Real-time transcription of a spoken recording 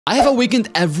I have awakened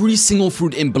every single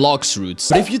fruit in Blox Fruits,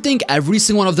 but if you think every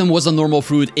single one of them was a normal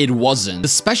fruit, it wasn't. The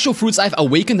special fruits I've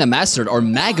awakened and mastered are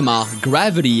Magma,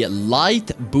 Gravity,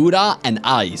 Light, Buddha, and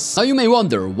Ice. Now you may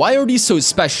wonder, why are these so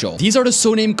special? These are the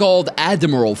so-named called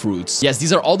Admiral fruits. Yes,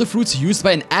 these are all the fruits used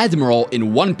by an Admiral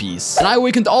in One Piece. And I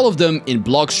awakened all of them in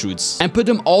Blox Fruits and put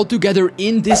them all together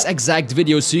in this exact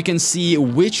video so you can see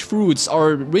which fruits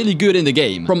are really good in the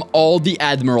game from all the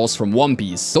Admirals from One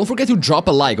Piece. Don't forget to drop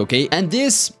a like, okay? And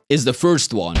this is the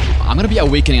first one. I'm gonna be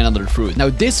awakening another fruit. Now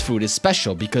this fruit is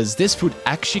special because this fruit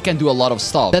actually can do a lot of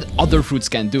stuff that other fruits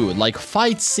can do, like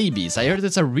fight sea beasts. I heard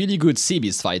it's a really good sea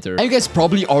beast fighter. And you guys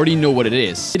probably already know what it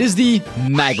is. It is the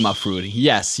magma fruit.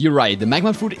 Yes, you're right. The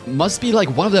magma fruit must be like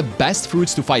one of the best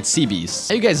fruits to fight sea beasts.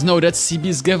 And you guys know that sea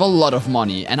beasts give a lot of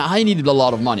money, and I needed a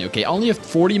lot of money, okay? I only have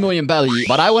 40 million belly,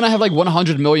 but I want to have like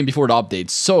 100 million before the update.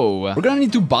 So we're gonna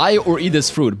need to buy or eat this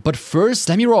fruit. But first,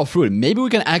 let me roll a fruit. Maybe we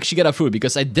can actually get a fruit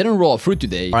because I didn't roll a fruit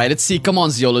today. All right, let's see. Come on,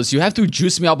 Ziolos. You have to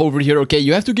juice me up over here, okay?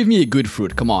 You have to give me a good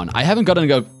fruit. Come on. I haven't gotten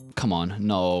a... Come on.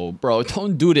 No, bro.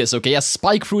 Don't do this, okay? A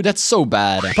spike fruit, that's so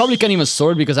bad. I probably can't even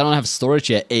store it because I don't have storage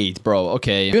yet. 8, bro.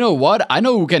 Okay. You know what? I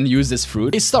know who can use this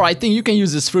fruit. Hey, Star, I think you can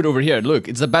use this fruit over here. Look,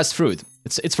 it's the best fruit.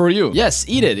 It's for you. Yes,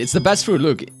 eat it. It's the best fruit.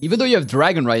 Look, even though you have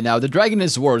dragon right now, the dragon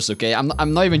is worse, okay? I'm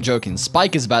not even joking.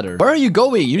 Spike is better. Where are you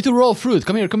going? You need to roll fruit.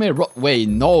 Come here, come here. Wait,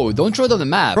 no. Don't throw it on the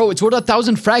map. Bro, it's worth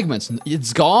 1,000 fragments.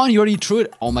 It's gone? You already threw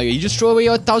it? Oh my god, you just threw away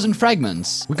 1,000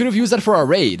 fragments. We could have used that for our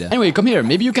raid. Anyway, come here.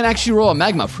 Maybe you can actually roll a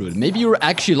magma fruit. Maybe you're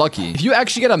actually lucky. If you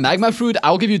actually get a magma fruit,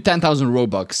 I'll give you 10,000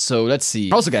 Robux. So let's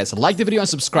see. Also, guys, like the video and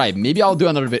subscribe. Maybe I'll do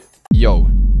another video. Yo.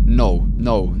 No.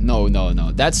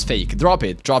 That's fake. Drop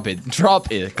it. Drop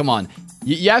it. Come on.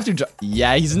 You have to drop.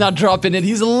 Yeah, he's not dropping it.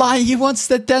 He's lying. He wants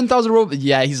the 10,000 Robux.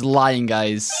 Yeah, he's lying,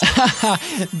 guys.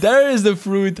 There is the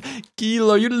fruit.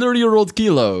 Kilo. You literally rolled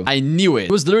Kilo. I knew it.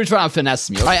 He was literally trying to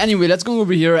finesse me. All right, anyway, let's go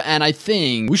over here. And I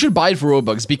think we should buy it for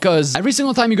Robux because every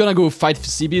single time you're gonna go fight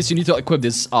sea beasts, you need to equip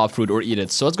this fruit or eat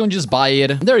it. So let's go and just buy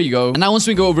it. There you go. And now once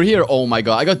we go over here, oh my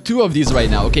god, I got 2 of these right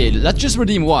now. Okay, let's just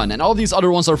redeem 1. And all these other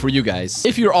ones are for you guys.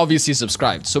 If you're obviously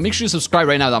subscribed. So make sure you subscribe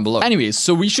right now down below. Anyways,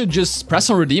 so we should just press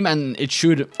on redeem and it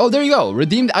should... Oh, there you go.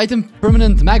 Redeemed item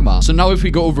permanent magma. So now if we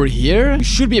go over here, we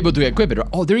should be able to equip it.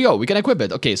 Oh, there you go. We can equip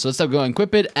it. Okay, so let's go and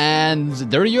equip it. And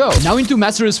there you go. Now we need to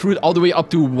master this fruit all the way up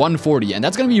to 140. And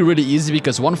that's going to be really easy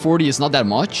because 140 is not that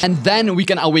much. And then we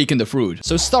can awaken the fruit.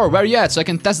 So Star, where are you at? So I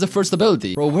can test the first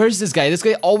ability. Bro, where's this guy? This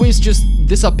guy always just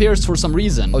disappears for some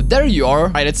reason. Oh, there you are. All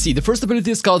right, let's see. The first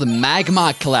ability is called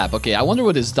Magma Clap. Okay, I wonder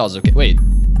what this does. Okay, wait.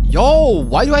 Yo,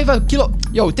 why do I have a kilo?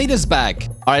 Yo, take this back.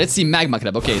 All right, let's see Magma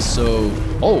Clap. Okay, so...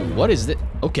 Oh, what is it?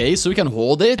 Okay, so we can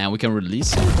hold it and we can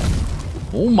release it.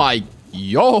 Oh my...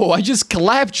 Yo, I just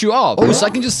clapped you up. Oh, so I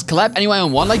can just clap anyone I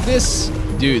want like this?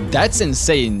 Dude, that's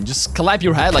insane. Just clap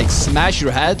your head, like smash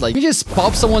your head. Like, you just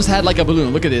pop someone's head like a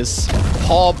balloon. Look at this.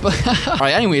 Pop. All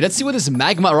right, anyway, let's see what this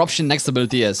Magma Eruption next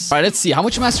ability is. All right, let's see. How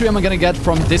much mastery am I gonna get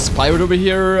from this pirate over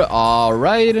here? All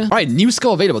right, new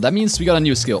skill available. That means we got a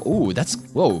new skill. Ooh, that's...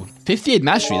 Whoa, 58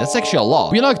 mastery. That's actually a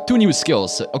lot. We unlocked 2 new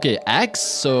skills. Okay, X.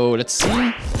 So let's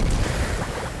see.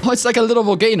 Oh, it's like a little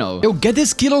volcano. Yo, get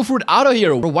this kilo fruit out of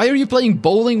here. Bro, why are you playing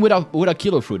bowling with a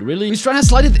kilo fruit? Really? He's trying to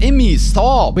slide it in me.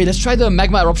 Stop. Wait, let's try the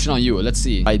magma eruption on you. Let's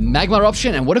see. All right, magma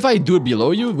eruption. And what if I do it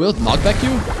below you? Will it knock back you?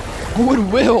 Oh,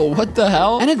 it will. What the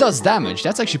hell? And it does damage.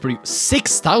 That's actually pretty...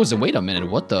 6,000. Wait a minute.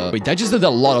 What the... Wait, that just did a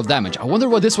lot of damage. I wonder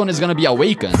what this one is gonna be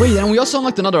awakened. Wait, and we also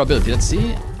unlocked another ability. Let's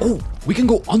see. Oh, we can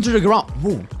go under the ground.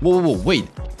 Whoa. Wait.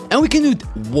 And we can do...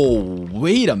 Whoa,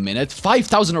 wait a minute.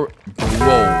 5,000 or...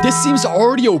 Whoa. This seems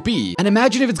already OP. And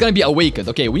imagine if it's gonna be awakened.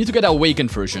 Okay, we need to get the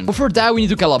awakened version. But for that, we need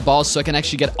to kill a boss so I can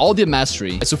actually get all the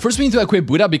mastery. So first we need to equip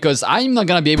Buddha because I'm not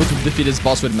gonna be able to defeat this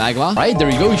boss with magma. All right, there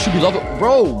you go. You should be level...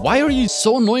 Bro, why are you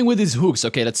so annoying with these hooks?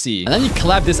 Okay, let's see. And then you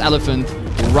clap this elephant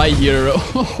right here.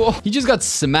 He just got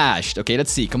smashed. Okay,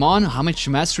 let's see. Come on. How much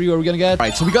mastery are we gonna get? All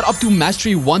right, so we got up to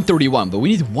mastery 131, but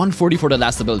we need 140 for the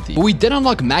last ability. But we did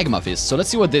unlock Magma Fist, so let's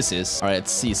see what this is. All right,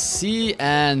 let's see. C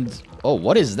and... Oh,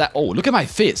 what is that? Oh, look at my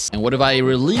fist. And what if I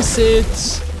release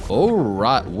it? All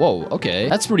right. Whoa, okay.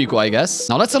 That's pretty cool, I guess.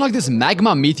 Now, let's unlock this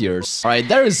Magma Meteors. All right,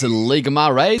 there is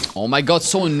Ligma, right? Oh my god,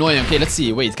 so annoying. Okay, let's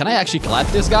see. Wait, can I actually clap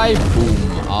this guy? Boom.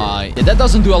 Yeah, that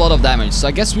doesn't do a lot of damage, so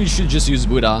I guess we should just use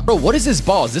Buddha. Bro, what is this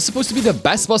boss? This is supposed to be the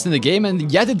best boss in the game, and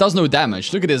yet it does no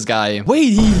damage. Look at this guy.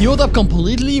 Wait, he healed up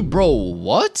completely? Bro,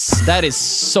 what? That is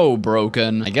so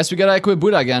broken. I guess we gotta equip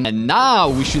Buddha again. And now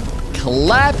we should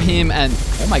clap him and...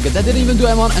 Oh my god, that didn't even do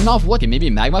enough. What? Okay, maybe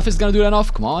Magma Fist is gonna do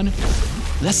enough. Come on.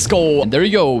 Let's go. And there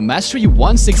you go. Mastery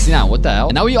 169. What the hell?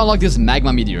 And now we unlock this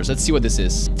Magma Meteors. Let's see what this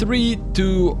is. 3,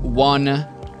 2, 1...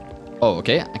 Oh,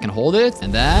 okay. I can hold it.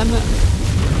 And then...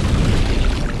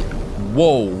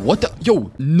 Whoa, what the?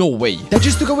 Yo, no way. That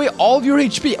just took away all of your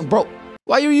HP. Bro,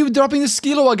 why are you dropping this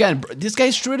kilo again? Bro, this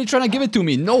guy's really trying to give it to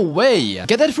me. No way.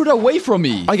 Get that fruit away from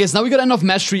me. Alright, guys, now we got enough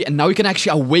mastery, and now we can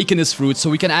actually awaken this fruit, so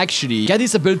we can actually get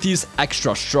these abilities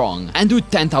extra strong and do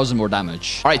 10,000 more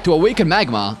damage. Alright, to awaken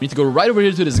magma, we need to go right over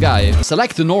here to this guy,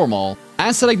 select the normal,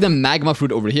 and select the magma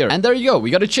fruit over here. And there you go, we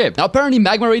got a chip. Now, apparently,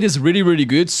 magma raid is really, really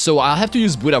good, so I'll have to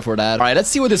use Buddha for that. Alright, let's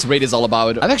see what this raid is all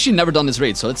about. I've actually never done this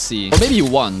raid, so let's see. Or maybe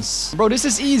once. Bro, this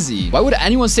is easy. Why would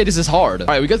anyone say this is hard?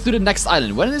 Alright, we got to the next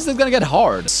island. When is this gonna get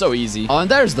hard? So easy. Oh,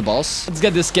 and there's the boss. Let's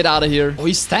get this kid out of here. Oh,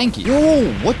 he's tanky.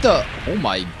 Yo, what the? Oh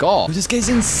my god. This guy's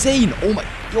insane. Oh my...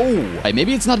 Yo. Right,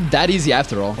 maybe it's not that easy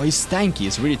after all. Oh, he's tanky.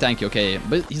 It's really tanky, okay.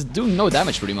 But he's doing no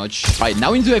damage pretty much. Alright,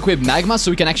 now we need to equip magma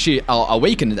so we can actually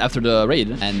awaken it after the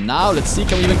raid. And now, let's see.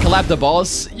 Can we even collab the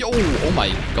boss? Yo, oh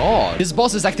my god. This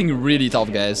boss is acting really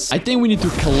tough, guys. I think we need to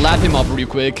collab him up real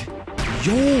quick.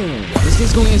 Yo, this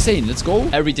guy's going insane. Let's go.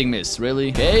 Everything missed.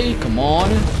 Really? Okay, come on.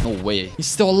 No way. He's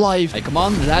still alive. Hey, come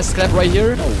on. Last clap right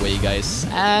here. No way, guys.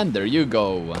 And there you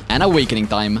go. And awakening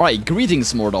time. All right,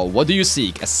 greetings, mortal. What do you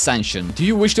seek? Ascension. Do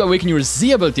you wish to awaken your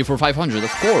Z ability for 500?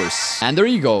 Of course. And there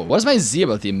you go. What is my Z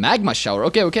ability? Magma shower.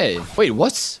 Okay, okay. Wait,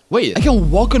 what? Wait, I can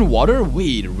walk on water?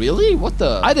 Wait, really? What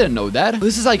the? I didn't know that.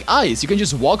 This is like ice. You can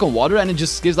just walk on water and it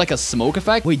just gives like a smoke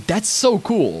effect. Wait, that's so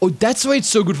cool. Oh, that's why it's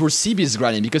so good for sea beast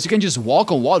grinding, because you can just walk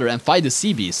on water and fight the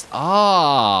sea beast.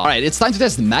 Ah. All right, it's time to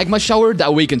test magma shower, the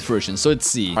awakened version. So let's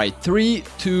see. All right, 3,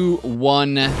 2,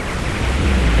 1.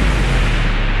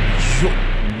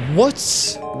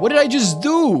 What? What did I just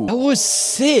do? That was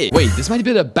sick. Wait, this might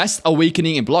be the best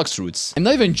awakening in Blox Fruits. I'm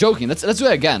not even joking. Let's do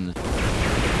it again.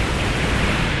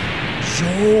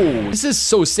 Yo, this is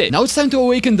so sick. Now it's time to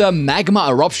awaken the magma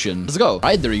eruption. Let's go. All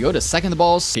right, there you go. The second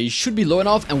boss. Okay, should be low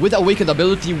enough. And with awakened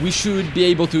ability, we should be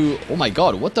able to... Oh my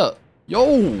god, what the...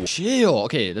 Yo, chill.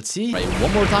 Okay, let's see. Right,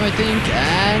 one more time, I think.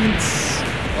 And...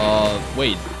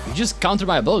 wait. You just countered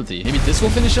my ability. Maybe this will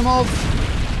finish him off?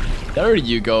 There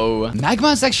you go.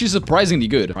 Magma is actually surprisingly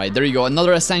good. All right, there you go.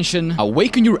 Another ascension.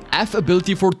 Awaken your F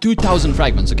ability for 2,000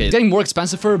 fragments. Okay, it's getting more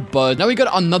expensive, but now we got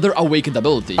another awakened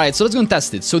ability. All right, so let's go and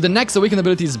test it. So the next awakened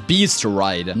ability is Beast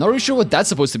Ride. Not really sure what that's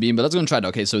supposed to be, but let's go and try it.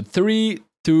 Okay, so 3,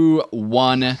 2,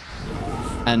 1.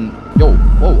 And... Yo.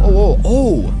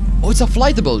 Oh, it's a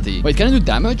flight ability. Wait, can I do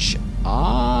damage?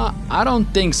 I don't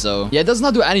think so. Yeah, it does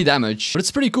not do any damage, but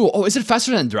it's pretty cool. Oh, is it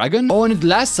faster than Dragon? Oh, and it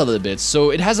lasts a little bit,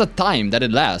 so it has a time that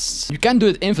it lasts. You can do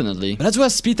it infinitely. But let's do a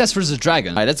speed test versus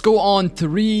Dragon. All right, let's go on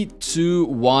 3, 2,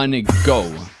 1,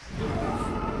 go.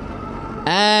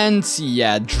 And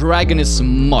yeah, Dragon is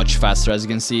much faster, as you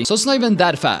can see. So it's not even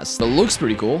that fast, but looks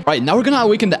pretty cool. All right, now we're gonna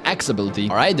awaken the X ability.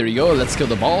 All right, there you go. Let's kill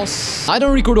the boss. I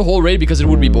don't record the whole raid because it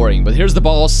would be boring, but here's the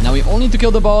boss. Now we only need to kill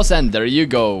the boss, and there you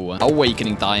go.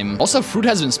 Awakening time. Also, fruit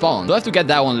has been spawned. We'll have to get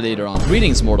that one later on.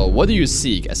 Greetings, mortal. What do you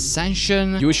seek?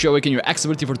 Ascension. You wish to awaken your X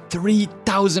ability for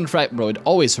 3,000 frag... Bro, it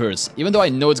always hurts. Even though I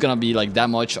know it's gonna be like that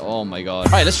much. Oh my god.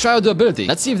 All right, let's try out the ability.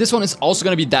 Let's see if this one is also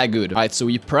gonna be that good. All right, so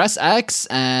we press X,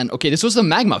 and... Okay, this was the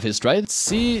magma fist, right? Let's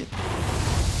see.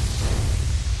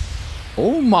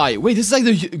 Oh my, wait, this is like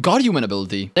the god human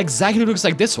ability. It exactly looks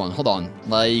like this one. Hold on,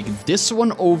 like this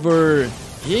one over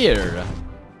here.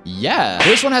 Yeah,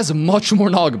 this one has much more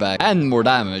knockback and more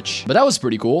damage, but that was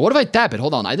pretty cool. What if I tap it?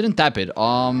 Hold on, I didn't tap it.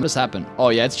 What just happened? Oh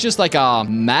yeah, it's just like a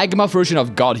magma version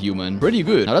of god human. Pretty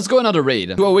good. Now let's go another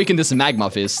raid to awaken this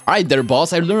magma fist. All right there,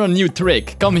 boss, I learned a new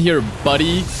trick. Come here,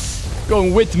 buddy.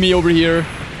 Going with me over here.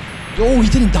 Oh, he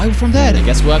didn't die from that. I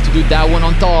guess we'll have to do that one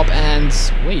on top. And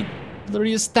wait,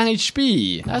 literally is 10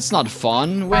 HP. That's not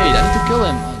fun. Wait, I need to kill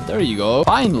him. There you go.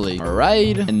 Finally. All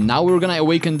right. And now we're gonna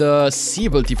awaken the C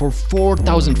ability for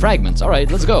 4,000 fragments. All right,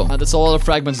 let's go. That's a lot of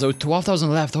fragments though. 12,000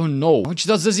 left. Oh no. How much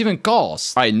does this even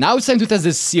cost? All right, now it's time to test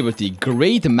this C ability.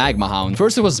 Great Magma Hound.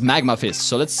 First it was Magma Fist.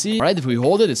 So let's see. All right, if we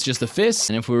hold it, it's just a fist.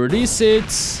 And if we release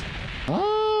it...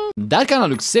 that kind of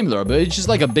looks similar, but it's just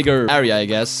like a bigger area, I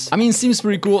guess. I mean, seems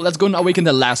pretty cool. Let's go and awaken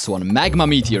the last one, Magma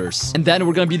Meteors. And then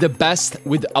we're gonna be the best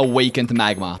with awakened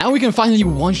magma. And we can finally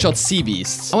one-shot sea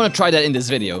beasts. I want to try that in this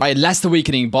video. All right, last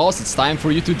awakening, boss. It's time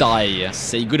for you to die.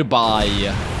 Say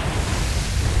goodbye.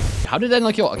 How did that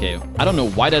not kill? Okay, I don't know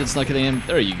why that is not killing him.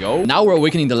 There you go. Now we're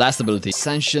awakening the last ability.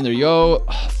 Ascension, there you go.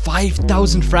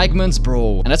 5,000 fragments,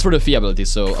 bro. And that's for the Fee ability,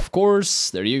 so of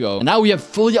course, there you go. And now we have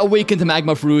fully awakened the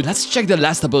magma fruit. Let's check the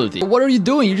last ability. What are you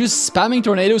doing? You're just spamming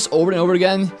tornadoes over and over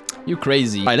again? You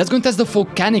crazy. All right, let's go and test the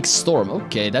volcanic storm.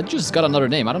 Okay, that just got another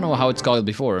name. I don't know how it's called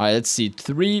before. All right, let's see.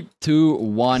 3, 2,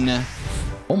 1.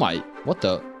 Oh my, what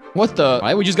the? What the? All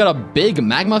right, we just got a big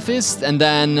magma fist, and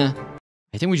then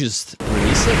I think we just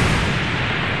release it.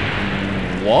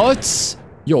 What?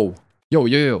 Yo.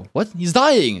 Yo. What? He's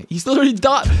dying. He's literally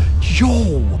died.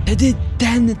 Yo, that did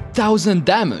 10,000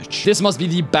 damage. This must be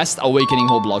the best awakening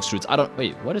whole Blox Fruits.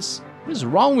 Wait, what is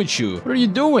wrong with you? What are you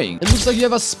doing? It looks like you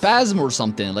have a spasm or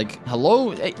something. Like,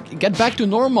 hello? Hey, get back to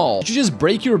normal. Did you just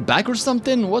break your back or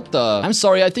something? What the? I'm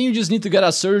sorry. I think you just need to get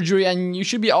a surgery and you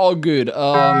should be all good.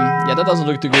 Yeah, that doesn't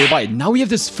look too good. Right, now we have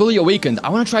this fully awakened. I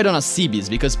want to try it on a sea beast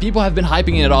because people have been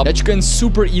hyping it up that you can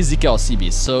super easy kill a sea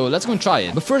beast. So let's go and try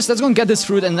it. But first, let's go and get this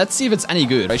fruit and let's see if it's any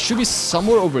good. It should be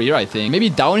somewhere over here, I think. Maybe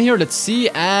down here. Let's see.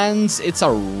 And it's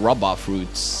a Robot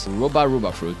Fruits.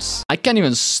 Robot Fruits. I can't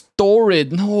even store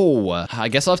it. No. I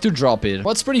guess I'll have to drop it.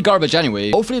 Well, it's pretty garbage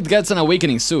anyway. Hopefully it gets an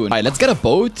awakening soon. Alright, let's get a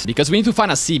boat because we need to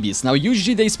find a sea beast. Now,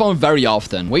 usually they spawn very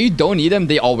often. When you don't need them,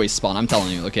 they always spawn. I'm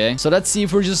telling you, okay? So let's see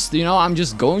if we're just, I'm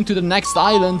just going to the next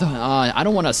island. I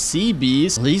don't want a sea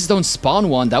beast. Please don't spawn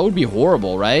one. That would be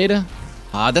horrible, right?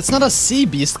 That's not a sea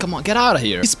beast. Come on, get out of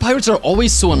here. These pirates are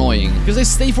always so annoying because they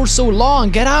stay for so long.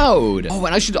 Get out. Oh,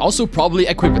 and I should also probably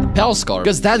equip Pelscar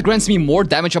because that grants me more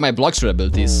damage on my Blox Fruit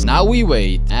abilities. Now we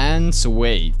wait and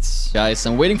wait. Guys,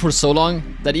 I'm waiting for so long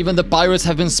that even the pirates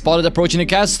have been spotted approaching the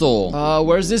castle.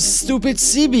 Where's this stupid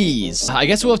sea beast? I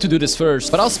guess we'll have to do this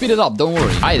first, but I'll speed it up. Don't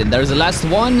worry. Alright, then there's the last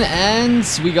one and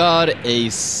we got a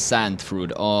sand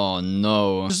fruit. Oh,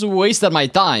 no. Just wasted my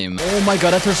time. Oh my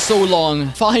god, after so long.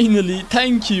 Finally.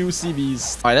 Thank you, sea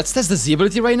beast. Alright, let's test the Z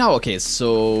ability right now. Okay,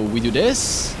 so we do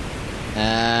this.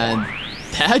 And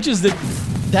that just did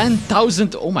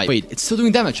 10,000. Oh my. Wait, it's still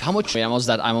doing damage. How much? Wait, I'm almost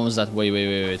that. Wait.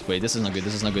 This is not good.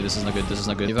 This is not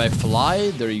good. If I fly,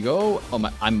 there you go. Oh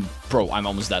my. I'm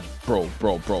almost that. Bro.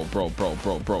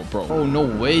 Oh, no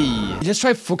way. Let's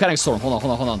try Volcanic Storm. Hold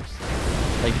on.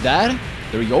 Like that.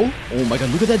 There we go. Oh my god,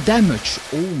 look at that damage.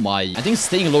 Oh my. I think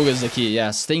staying low is the key.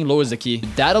 Yeah, staying low is the key.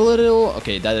 That a little.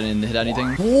 Okay, that didn't hit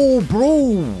anything. Oh,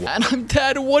 bro. And I'm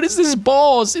dead. What is this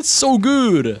boss? It's so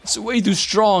good. It's way too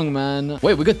strong, man.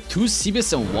 Wait, we got 2 sea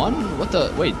beasts in 1? What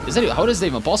the? Wait, how is that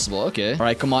even possible? Okay. All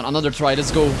right, come on. Another try.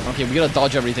 Let's go. Okay, we gotta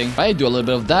dodge everything. All right, do a little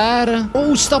bit of that.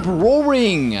 Oh, stop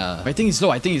roaring. I think he's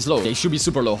low. Okay, he should be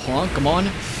super low. Hold on. Come on.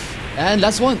 And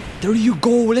last one. There you go.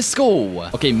 Let's go.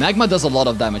 Okay, magma does a lot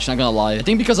of damage, not gonna lie. I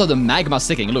think because of the magma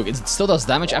sticking. Look, it still does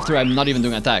damage after I'm not even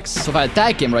doing attacks. So if I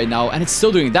attack him right now and it's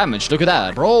still doing damage, look at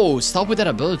that. Bro, stop with that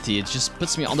ability. It just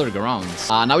puts me underground.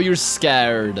 Now you're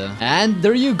scared. And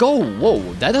there you go. Whoa,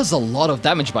 that does a lot of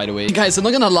damage, by the way. Guys, I'm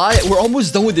not gonna lie. We're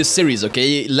almost done with this series,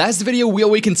 okay? Last video, we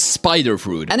awakened Spider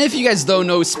Fruit. And if you guys don't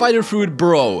know, Spider Fruit,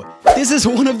 bro, this is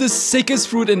one of the sickest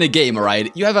fruit in the game,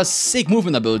 alright? You have a sick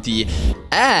movement ability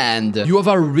and you have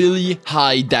a really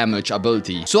high damage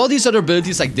ability. So all these other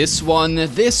abilities like this one,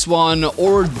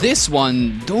 or this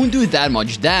one don't do that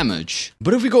much damage.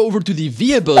 But if we go over to the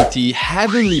V ability,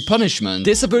 Heavenly Punishment,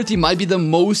 this ability might be the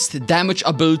most damage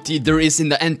ability there is in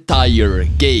the entire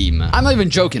game. I'm not even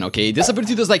joking, okay? This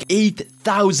ability does like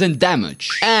 8,000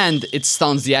 damage and it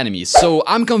stuns the enemies. So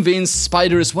I'm convinced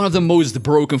Spider is one of the most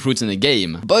broken fruits in the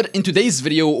game. But in today's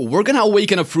video, we're gonna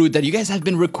awaken a fruit that you guys have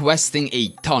been requesting a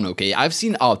ton, okay? I've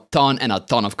seen a ton and a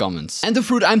ton of comments. And the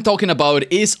fruit I'm talking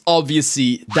about is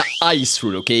obviously the ice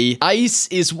fruit, okay? Ice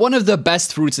is one of the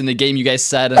best fruits in the game, you guys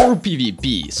said, for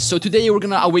PvP. So today we're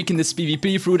gonna awaken this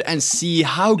PvP fruit and see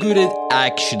how good it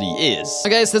actually is. So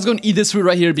guys, let's go and eat this fruit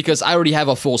right here because I already have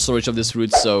a full storage of this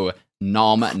fruit, so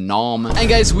nom. And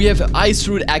guys, we have ice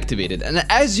fruit activated, and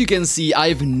as you can see,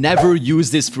 I've never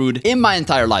used this fruit in my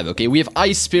entire life, okay? We have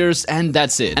ice spears and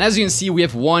that's it. And as you can see, we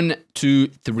have 1, 2,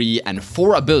 3, and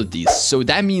 4 abilities, so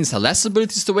that means less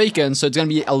abilities to awaken, so it's gonna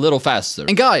be a little faster.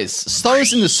 And guys, Star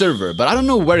is in the server, but I don't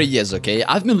know where he is, okay?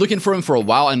 I've been looking for him for a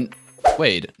while and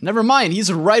wait, never mind,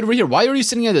 he's right over here. Why are you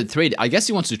sitting at the trade? I guess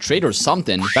he wants to trade or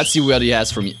something. Let's see what he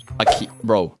has for me. A key,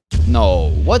 bro. No,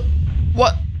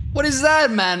 what is that,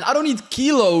 man? I don't need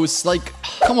kilos. Like,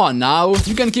 come on now.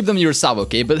 You can keep them yourself,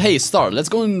 okay? But hey, Star, let's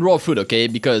go and raw fruit, okay?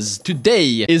 Because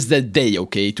today is the day,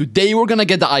 okay? Today we're gonna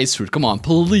get the ice fruit. Come on,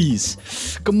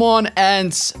 please. Come on,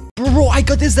 and bro, I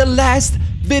got this the last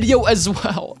video as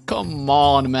well. Come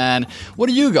on, man. What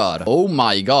do you got? Oh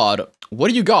my god. What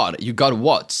do you got? You got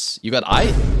what? You got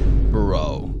ice?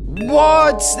 Bro.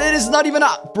 What? That is not even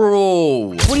a...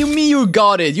 Bro. What do you mean you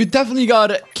got it? You definitely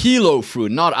got kilo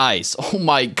fruit, not ice. Oh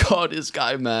my god, this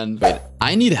guy, man. Wait,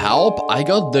 I need help. I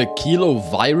got the kilo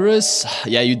virus.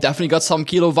 Yeah, you definitely got some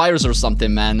kilo virus or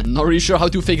something, man. Not really sure how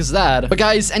to fix that. But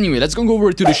guys, anyway, let's go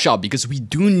over to the shop because we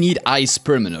do need ice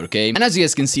permanent, okay? And as you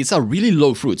guys can see, it's a really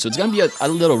low fruit. So it's gonna be a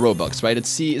little Robux, right? Let's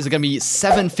see, it's gonna be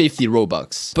 750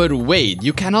 Robux. But wait,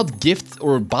 you cannot gift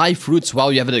or buy fruits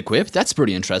while you have it equipped? That's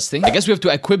pretty interesting. I guess we have to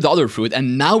equip the other fruit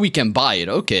and now we can buy it.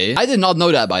 Okay. I did not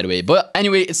know that, by the way. But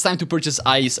anyway, it's time to purchase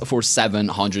ice for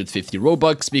 750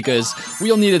 Robux because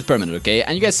we all need it permanent, okay?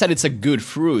 And you guys said it's a good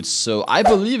fruit, so I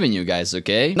believe in you guys,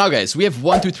 okay? Now, guys, we have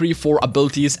 1, 2, 3, 4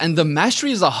 abilities and the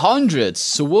mastery is 100.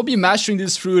 So we'll be mastering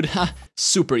this fruit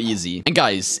super easy. And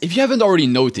guys, if you haven't already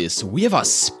noticed, we have a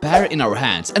spare in our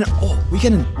hands. And oh, we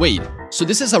can wait. So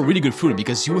this is a really good fruit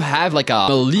because you have like a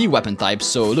melee weapon type.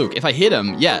 So look, if I hit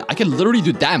him, yeah, I can literally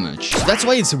do damage. So that's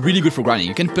why it's really good for grinding.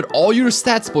 You can put all your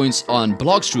stats points on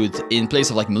Blox Fruit in place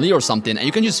of like melee or something, and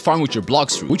you can just farm with your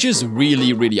Blox Fruit, which is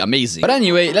really, really amazing. But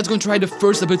anyway, let's go and try the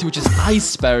first ability, which is Ice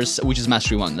Spares, which is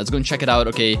Mastery 1. Let's go and check it out.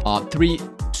 Okay, 3,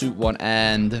 2, 1,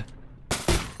 and...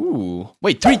 Ooh,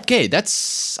 wait, 3k,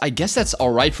 that's, I guess that's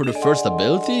alright for the first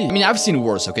ability. I mean, I've seen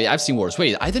worse, okay, I've seen worse.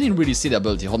 Wait, I didn't really see the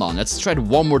ability. Hold on, let's try it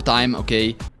one more time,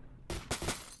 okay.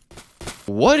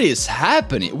 What is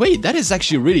happening? Wait, that is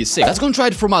actually really sick. Let's go and try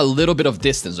it from a little bit of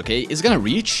distance, okay. It's gonna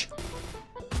reach.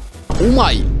 Oh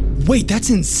my... Wait, that's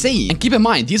insane. And keep in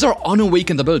mind, these are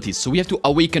unawakened abilities, so we have to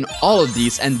awaken all of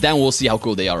these, and then we'll see how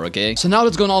cool they are, okay? So now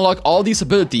let's go and unlock all these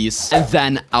abilities, and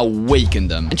then awaken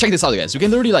them. And check this out, guys. We can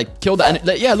literally, like, kill the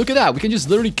enemy. Yeah, look at that. We can just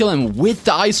literally kill him with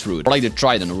the ice fruit, or like the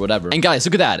trident, or whatever. And guys,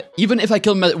 look at that. Even if I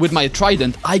kill him with my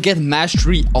trident, I get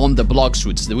mastery on the Blox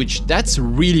Fruits, which that's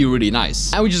really, really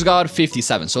nice. And we just got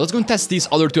 57. So let's go and test these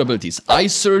other two abilities,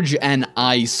 Ice Surge and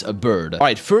Ice Bird. All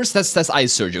right, first let's test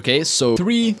Ice Surge, okay? So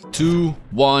 3, 2,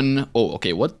 1. Oh,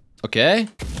 okay, what? Okay.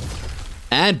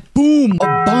 And boom!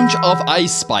 A bunch of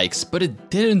ice spikes, but it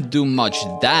didn't do much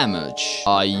damage.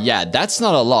 Yeah, that's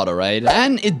not a lot, alright?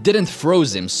 And it didn't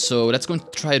froze him, so let's go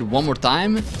and try it one more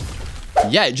time.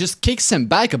 Yeah, it just kicks him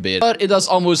back a bit, but it does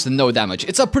almost no damage.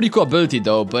 It's a pretty cool ability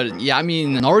though, but yeah, I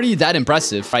mean, not already that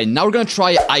impressive. All right, now we're gonna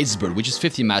try Ice Bird, which is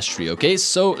 50 mastery, okay?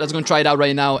 So let's go and try it out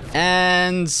right now,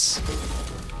 and...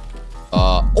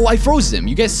 oh, I froze him.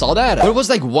 You guys saw that? But it was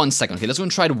like 1 second. Okay, let's go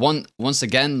and try it once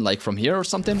again, like from here or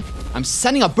something. I'm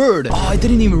sending a bird. Oh, I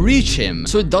didn't even reach him.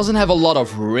 So it doesn't have a lot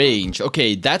of range.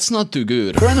 Okay, that's not too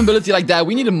good. For an ability like that,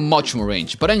 we need much more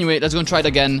range. But anyway, let's go and try it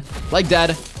again, like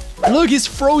that. Look, he's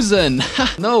frozen.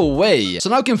 No way. So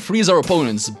now we can freeze our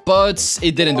opponents, but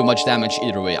it didn't do much damage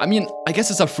either way. I mean, I guess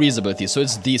it's a freeze ability, so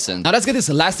it's decent. Now let's get this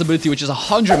last ability, which is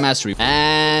 100 mastery.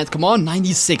 And come on,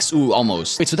 96. Ooh,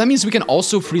 almost. Wait, so that means we can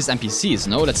also freeze NPCs,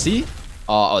 no? Let's see.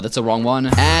 Oh, that's the wrong one.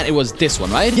 And it was this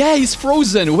one, right? Yeah, he's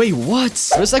frozen. Wait, what?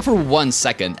 Just like for 1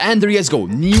 second. And there you guys go.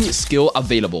 New skill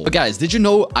available. But guys, did you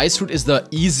know Ice Fruit is the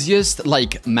easiest,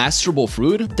 like, masterable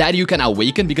fruit that you can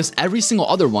awaken? Because every single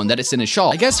other one that is in a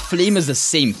shop, I guess Flame is the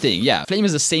same thing. Yeah, Flame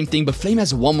is the same thing, but Flame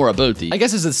has one more ability. I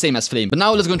guess it's the same as Flame. But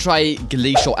now let's go and try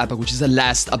Glacial Epoch, which is the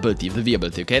last ability, the V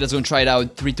ability, okay? Let's go and try it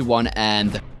out. 3, 2, 1,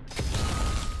 and...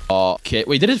 Okay,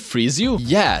 wait, did it freeze you?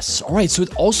 Yes. All right, so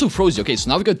it also froze you. Okay, so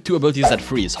now we got 2 abilities that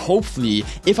freeze. Hopefully,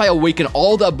 if I awaken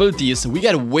all the abilities, we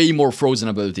get way more frozen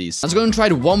abilities. Let's go and try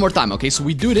it one more time. Okay, so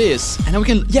we do this, and now we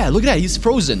can... Yeah, look at that. He's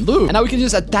frozen. Look. And now we can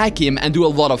just attack him and do a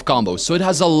lot of combos. So it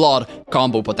has a lot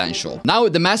combo potential. Now,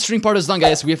 the mastering part is done,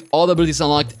 guys. We have all the abilities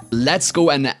unlocked. Let's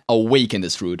go and awaken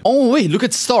this fruit. Oh, wait, look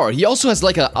at Star. He also has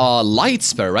like a light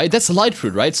spare, right? That's a light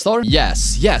fruit, right, Star?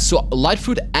 Yes. Yeah, so light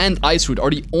fruit and ice fruit are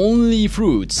the only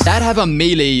fruits that have a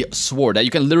melee sword that you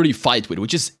can literally fight with,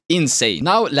 which is insane.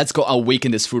 Now, let's go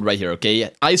awaken this fruit right here, okay?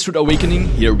 Ice fruit awakening,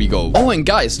 here we go. Oh, and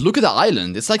guys, look at the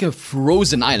island. It's like a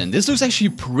frozen island. This looks actually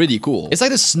pretty cool. It's like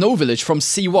the snow village from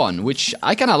C1, which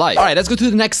I kind of like. All right, let's go to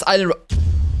the next island.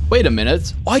 Wait a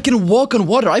minute. Oh, I can walk on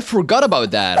water. I forgot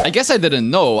about that. I guess I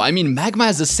didn't know. I mean, magma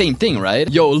has the same thing,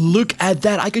 right? Yo, look at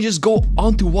that. I can just go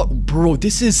onto what? Bro,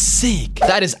 this is sick.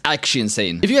 That is actually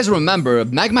insane. If you guys remember,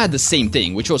 magma had the same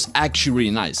thing, which was actually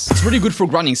really nice. It's really good for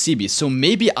grinding CBs. So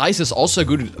maybe ice is also a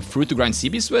good fruit to grind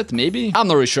CBs with, maybe? I'm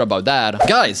not really sure about that.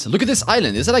 Guys, look at this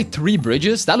island. Is it like 3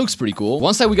 bridges? That looks pretty cool.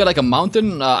 One side we got like a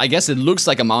mountain. I guess it looks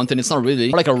like a mountain. It's not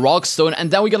really. Or like a rock stone. And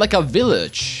then we got like a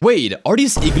village. Wait, are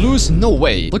these igloos? No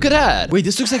way. Look Look at that. Wait,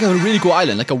 this looks like a really cool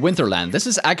island, like a winterland. This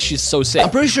is actually so sick. I'm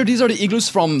pretty sure these are the igloos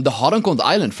from the hot and cold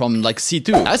island from like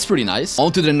C2. That's pretty nice.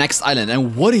 On to the next island.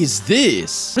 And what is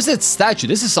this? What is that statue?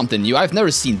 This is something new. I've never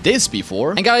seen this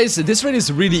before. And guys, this raid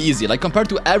is really easy. Like compared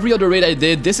to every other raid I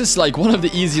did, this is like one of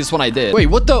the easiest one I did. Wait,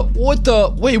 what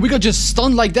the? Wait, we got just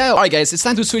stunned like that. All right, guys, it's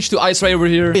time to switch to ice right over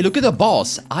here. Hey, look at the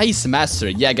boss. Ice Master.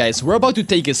 Yeah, guys, we're about to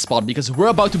take his spot because we're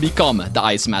about to become the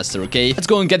Ice Master, okay? Let's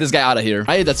go and get this guy out of here. All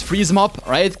right, let's freeze him up.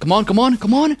 All right, come on, come on,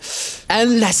 come on.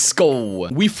 And let's go.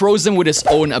 We froze him with his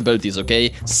own abilities,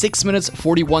 okay? 6 minutes,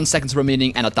 41 seconds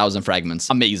remaining, and 1,000 fragments.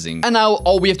 Amazing. And now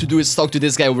all we have to do is talk to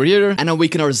this guy over here and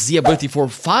awaken our Z ability for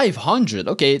 500.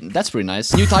 Okay, that's pretty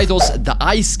nice. New titles, the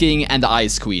Ice King and the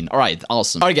Ice Queen. All right,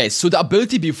 awesome. All right, guys, so the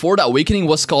ability before the awakening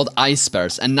was called Ice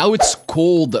Bears, and now it's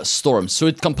Cold Storm, so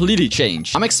it completely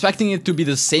changed. I'm expecting it to be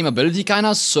the same ability,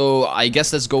 kinda, so I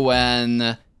guess let's go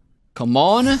and... Come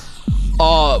on.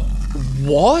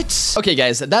 What? Okay,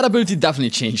 guys, that ability definitely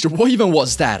changed. What even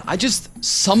was that? I just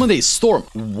summoned a storm.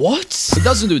 What? It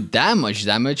doesn't do that much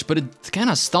damage, but it kind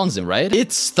of stuns him, right?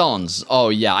 It stuns. Oh,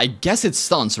 yeah, I guess it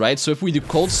stuns, right? So if we do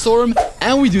Cold Storm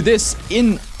and we do this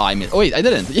in... Oh, wait, I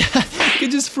didn't. Yeah, you can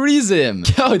just freeze him.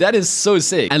 Yo, that is so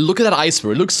sick. And look at that ice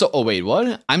bird. It looks so... Oh, wait,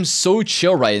 what? I'm so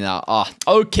chill right now.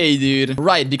 Okay, dude.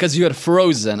 Right, because you got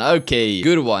frozen. Okay,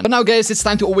 good one. But now, guys, it's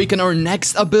time to awaken our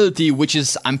next ability, which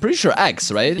is, I'm pretty sure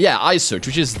X, right? Yeah, Ice Search,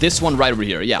 which is this one right over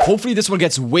here. Yeah, hopefully this one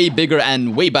gets way bigger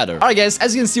and way better. All right, guys,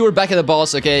 as you can see, we're back at the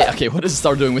boss. Okay, what does it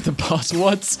start doing with the boss?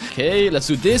 What? Okay, let's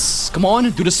do this. Come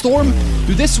on, do the storm.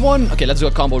 Do this one. Okay, let's do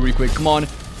a combo real quick. Come on,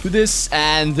 do this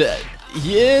and...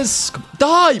 Yes,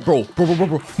 die, bro.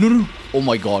 No. Oh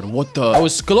my god, what the? That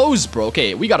was close, bro.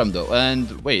 Okay, we got him though. And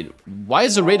wait, why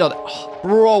is the raid out?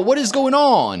 Bro, what is going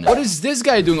on? What is this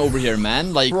guy doing over here,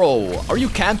 man? Like, bro, are you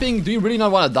camping? Do you really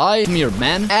not want to die? Come here,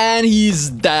 man. And he's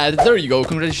dead. There you go.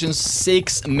 Congratulations.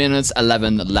 6 minutes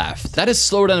 11 left. That is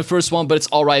slower than the first one, but it's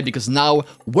all right because now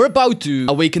we're about to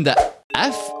awaken the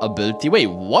F ability. Wait,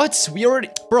 what? We already...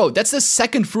 Bro, that's the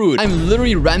second fruit. I'm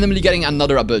literally randomly getting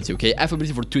another ability, okay? F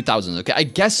ability for 2,000, okay? I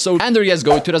guess so. And there you guys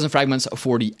go. 2,000 fragments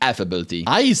for the F ability.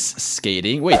 Ice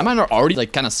skating. Wait, am I not already,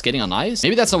 like, kind of skating on ice?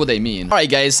 Maybe that's not what they mean. All right,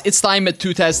 guys. It's time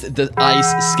to test the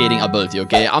ice skating ability,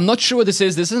 okay? I'm not sure what this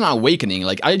is. This is an awakening.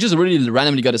 Like, I just really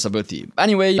randomly got this ability.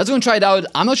 Anyway, let's go and try it out.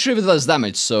 I'm not sure if it does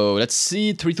damage, so let's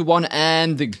see. 3, 2, 1,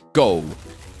 and go.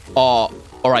 All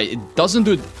right. It doesn't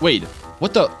do... Wait,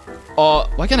 what the...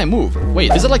 why can't I move?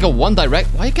 Wait, is it like a one direct?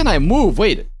 Why can't I move?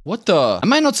 Wait, what the?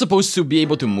 Am I not supposed to be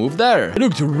able to move there? It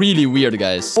looked really weird,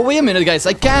 guys. Oh, wait a minute, guys.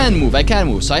 I can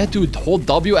move. So I had to hold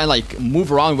W and like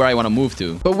move around where I want to move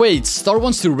to. But wait, Star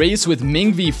wants to race with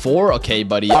Ming V4? Okay,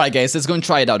 buddy. All right, guys, let's go and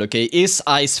try it out, okay? Is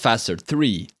ice faster?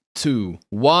 3, 2,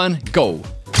 1, go.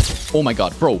 Oh my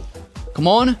god, bro. Come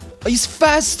on. He's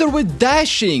faster with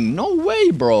dashing. No way,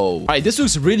 bro. All right, this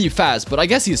looks really fast, but I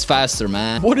guess he's faster,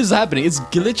 man. What is happening? It's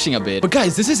glitching a bit. But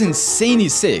guys, this is insanely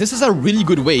sick. This is a really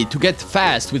good way to get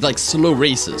fast with like slow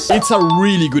races. It's a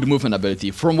really good movement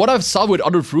ability. From what I've saw with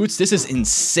other fruits, this is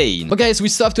insane. But guys, we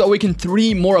still have to awaken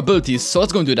 3 more abilities, so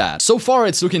let's go and do that. So far,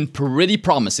 it's looking pretty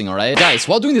promising, all right? Guys,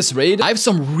 while doing this raid, I have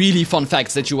some really fun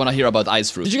facts that you want to hear about ice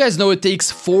fruit. Did you guys know it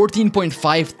takes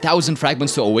 14.5 thousand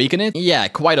fragments to awaken it? Yeah,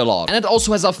 quite a lot. And it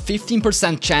also has a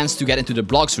 15% chance to get into the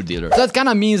Blox Fruit dealer. So that kind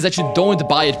of means that you don't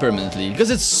buy it permanently because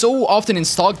it's so often in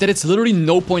stock that it's literally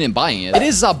no point in buying it. It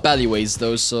is a belly waste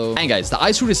though, so... And guys, the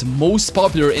ice fruit is most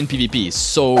popular in PvP,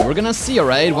 so we're gonna see,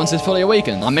 alright, once it's fully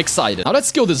awakened. I'm excited. Now let's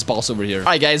kill this boss over here.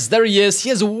 Alright guys, there he is. He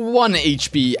has 1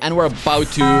 HP and we're about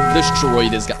to destroy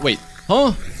this guy. Wait,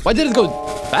 huh? Why did it go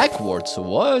backwards?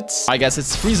 What? Alright guys,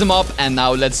 let's freeze him up and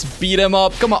now let's beat him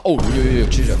up. Come on. Oh,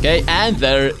 okay, and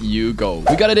there you go.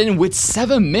 We got it in with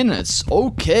 7 minutes.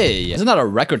 Okay. Isn't that a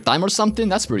record time or something?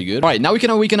 That's pretty good. Alright, now we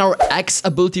can awaken our X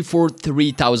ability for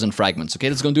 3,000 fragments. Okay,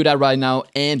 let's go and do that right now.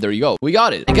 And there you go. We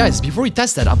got it. And guys, before we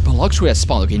test that, a Blox Fruit has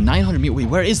spawned. Okay, 900 meters. Wait,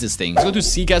 where is this thing? Let's go to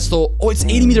Sea Castle. Oh, it's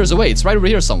 80 meters away. It's right over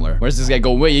here somewhere. Where's this guy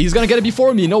going? Wait, he's gonna get it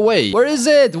before me. No way. Where is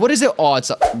it? What is it? Oh, it's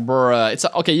a... Bruh. It's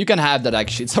a... Okay, you can have that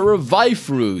actually. It's a revive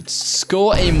fruit.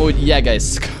 Skull emote. Yeah,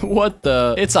 guys. What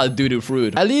the? It's a doo-doo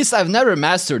fruit. At least I've never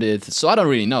mastered it, so I don't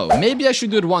really know. Maybe I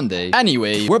should do it one day.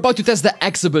 Anyway, we're about to test the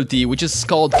X ability, which is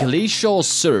called Glacial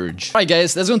Surge. Alright,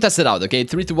 guys, let's go and test it out, okay?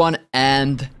 3, 2, 1,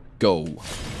 and go.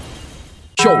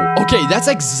 Yo, okay, that's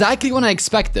exactly what I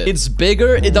expected. It's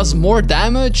bigger, it does more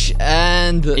damage,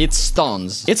 and it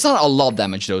stuns. It's not a lot of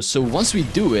damage though, so once we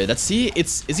do it, let's see.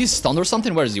 Is he stunned or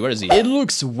something? Where is he? Where is he? It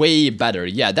looks way better.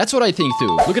 Yeah, that's what I think too.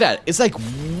 Look at that. It's like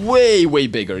way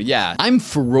bigger. Yeah. I'm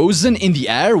frozen in the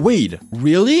air. Wait,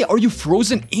 really? Are you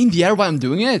frozen in the air while I'm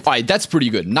doing it? All right, that's pretty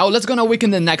good. Now let's go and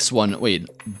awaken the next one. Wait,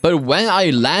 but when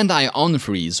I land, I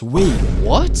unfreeze. Wait,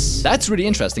 what? That's really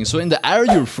interesting. So in the air,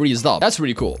 you're freezed up. That's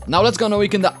really cool. Now let's go and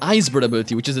awaken the Ice Bird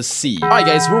ability, which is a C. All right,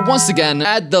 guys, we're once again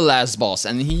at the last boss,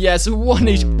 and he has 1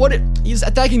 HP. What? He's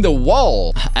attacking the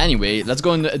wall. Anyway, let's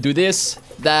go and do this,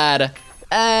 that,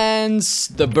 and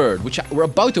the bird, which we're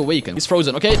about to awaken. He's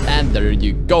frozen, okay? And there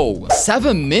you go.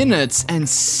 7 minutes and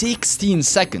 16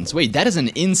 seconds. Wait, that is an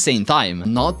insane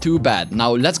time. Not too bad.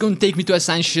 Now, let's go and take me to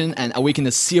Ascension and awaken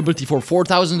the Sea ability for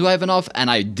 4,000. Do I have enough?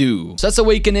 And I do. So let's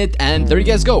awaken it, and there you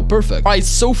guys go. Perfect. All right,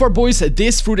 so far, boys,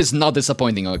 this fruit is not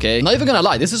disappointing, okay? Not even gonna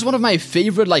lie, this is one of my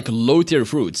favorite, like, low-tier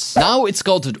fruits. Now, it's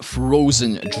called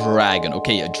Frozen Dragon.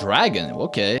 Okay, a dragon.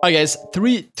 Okay. All right, guys,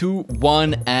 3, 2,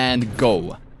 1, and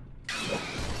go.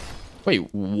 Wait,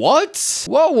 what?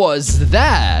 What was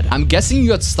that? I'm guessing you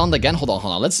got stunned again. Hold on.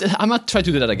 I'm gonna try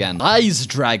to do that again. Ice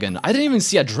dragon. I didn't even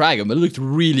see a dragon, but it looked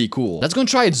really cool. Let's go and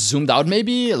try it zoomed out,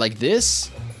 maybe like this.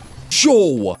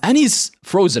 Yo! And he's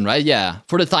frozen, right? Yeah,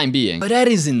 for the time being. But that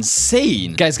is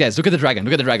insane. Guys, look at the dragon.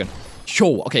 Look at the dragon.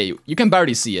 Yo, okay, you can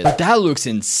barely see it, but that looks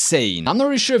insane. I'm not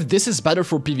really sure if this is better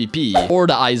for PvP or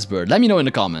the Ice Bird. Let me know in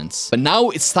the comments. But now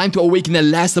it's time to awaken the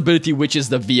last ability, which is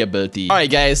the V ability. All right,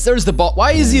 guys, there's the bot.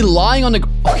 Why is he lying on the...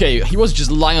 Okay, he was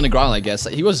just lying on the ground, I guess.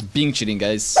 He was being cheating,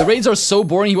 guys. The raids are so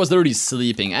boring, he was literally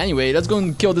sleeping. Anyway, let's go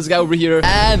and kill this guy over here.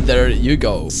 And there you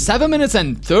go. 7 minutes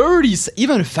and 30,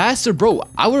 even faster, bro.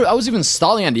 I was even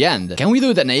stalling at the end. Can we do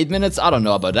it in 8 minutes? I don't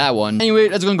know about that one. Anyway,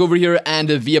 let's go and go over here and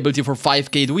the V ability for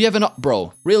 5k. Do we have enough?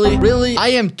 Bro, really? Really? I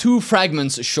am 2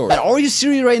 fragments short. Are you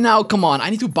serious right now? Come on,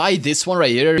 I need to buy this one right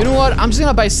here. You know what? I'm just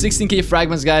gonna buy 16k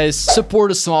fragments, guys.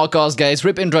 Support a small cause, guys.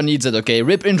 Rip Indra needs it, okay?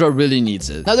 Rip Indra really needs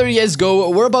it. Now there you guys go.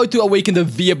 We're about to awaken the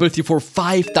V ability for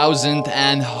 5,000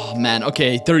 and oh man,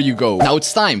 okay, there you go. Now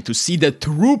it's time to see the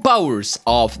true powers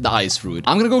of the Ice Fruit.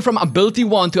 I'm gonna go from ability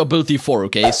 1 to ability 4,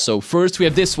 okay? So first we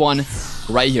have this one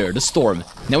right here, the Storm.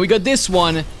 Now we got this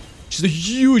one, just the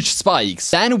huge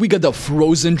spikes. Then we got the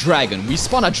Frozen Dragon. We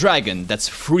spawn a dragon that's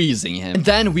freezing him. And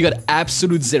then we got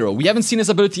Absolute Zero. We haven't seen his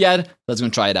ability yet. Let's go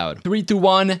and try it out. 3, 2,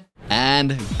 1,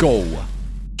 and go.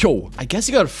 Yo, I guess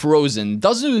he got frozen.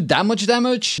 Doesn't do that much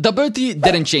damage. The ability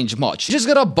didn't change much. It just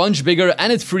got a bunch bigger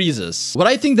and it freezes. What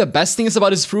I think the best thing is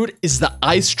about his fruit is the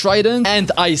Ice Trident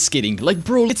and Ice Skating. Like,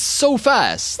 bro, it's so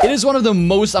fast. It is one of the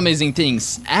most amazing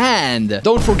things. And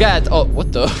don't forget, oh,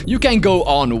 what the? You can go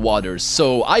on water.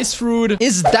 So Ice Fruit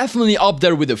is definitely up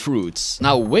there with the fruits.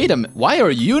 Now, wait a minute. Why are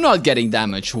you not getting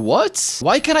damage? What?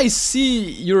 Why can't I see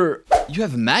your... You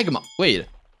have magma. Wait.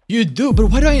 You do, but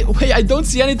why do I... Wait, I don't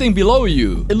see anything below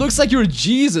you. It looks like you're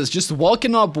Jesus just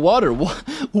walking up water.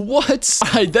 What?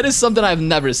 Alright, that is something I've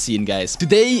never seen, guys.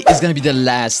 Today is gonna be the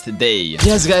last day.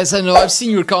 Yes, guys, I know. I've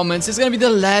seen your comments. It's gonna be the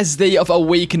last day of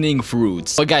awakening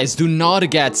fruits. But guys, do not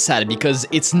get sad because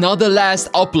it's not the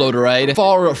last upload, right?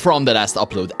 Far from the last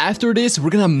upload. After this,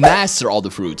 we're gonna master all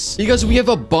the fruits. Because we have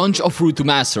a bunch of fruit to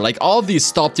master. Like all of these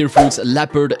top tier fruits,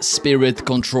 Leopard, Spirit,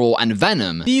 Control, and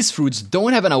Venom. These fruits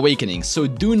don't have an awakening, so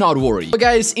do not worry. But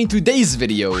guys, in today's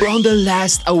video, we're on the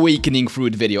last awakening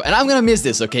fruit video, and I'm gonna miss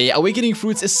this, okay? Awakening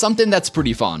fruits is something that's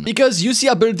pretty fun because you see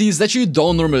abilities that you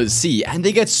don't normally see, and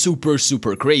they get super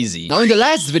crazy. Now, in the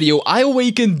last video, I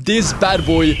awakened this bad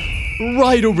boy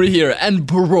right over here, and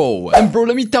bro,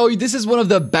 let me tell you, this is one of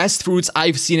the best fruits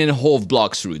I've seen in whole of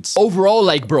Blox Fruits. Overall,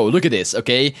 like, bro, look at this,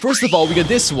 okay? First of all, we got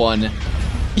this one.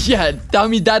 Yeah, tell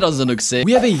me that doesn't look sick.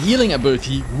 We have a healing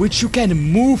ability, which you can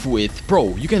move with.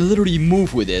 Bro, you can literally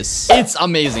move with this. It's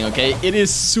amazing, okay? It is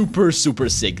super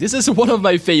sick. This is one of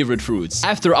my favorite fruits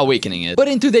after awakening it. But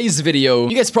in today's video,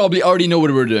 you guys probably already know what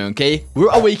we're doing, okay?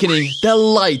 We're awakening the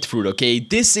light fruit, okay?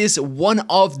 This is one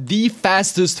of the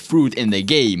fastest fruit in the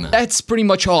game. That's pretty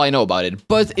much all I know about it.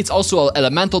 But it's also an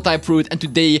elemental type fruit, and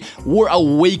today we're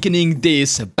awakening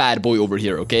this bad boy over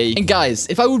here, okay? And guys,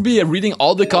 if I would be reading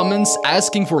all the comments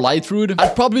asking for light fruit,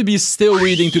 I'd probably be still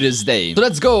reading to this day. So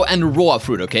let's go and roll a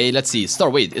fruit, okay? Let's see. Star,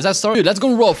 wait, is that Star? Dude, let's go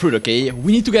and roll a fruit, okay?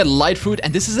 We need to get light fruit,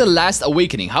 and this is the last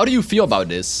awakening. How do you feel about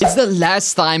this? It's the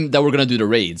last time that we're gonna do the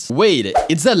raids. Wait,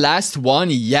 it's the last one?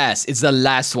 Yes, it's the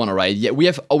last one, alright? Yeah, we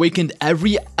have awakened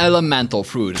every elemental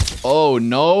fruit. Oh,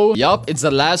 no. Yup, it's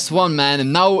the last one, man.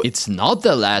 And now it's not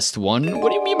the last one. What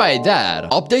do you mean by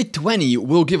that? Update 20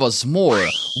 will give us more.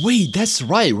 Wait, that's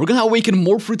right. We're gonna awaken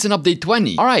more fruits in update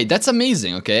 20. Alright, that's amazing.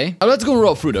 interesting, okay? Now let's go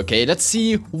raw fruit, okay? Let's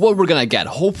see what we're gonna get.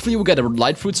 Hopefully we get a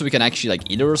light fruit so we can actually like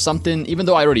eat it or something, even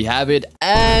though I already have it.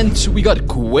 And we got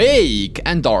Quake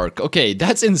and Dark. Okay,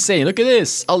 that's insane. Look at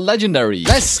this. A legendary.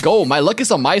 Let's go. My luck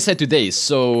is on my side today,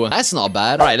 so that's not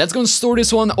bad. All right, let's go and store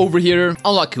this one over here.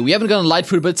 Unlucky. We haven't gotten light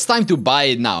fruit, but it's time to buy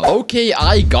it now. Okay,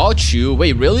 I got you.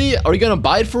 Wait, really? Are you gonna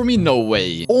buy it for me? No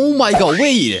way. Oh my god,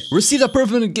 wait. Receive a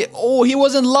perfect gift. Oh, he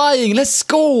wasn't lying. Let's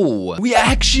go. We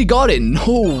actually got it.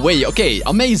 No way. Okay,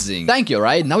 amazing. Thank you,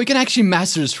 right? Now we can actually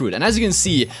master this fruit. And as you can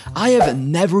see, I have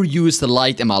never used the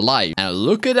light in my life. And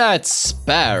look at that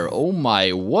spare. Oh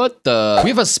my, what the? We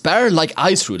have a spare like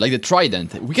ice fruit, like the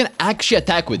trident. We can actually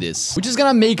attack with this, which is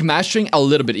gonna make mastering a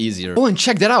little bit easier. Oh, and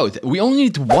check that out. We only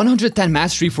need 110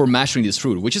 mastery for mastering this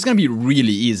fruit, which is gonna be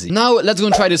really easy. Now, let's go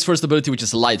and try this first ability, which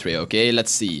is light ray, okay?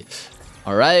 Let's see.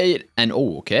 All right, and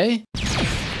oh, okay.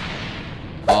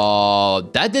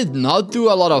 That did not do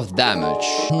a lot of damage.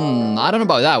 I don't know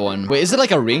about that one. Wait, is it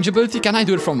like a range ability? Can I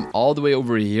do it from all the way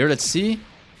over here? Let's see.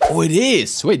 Oh, it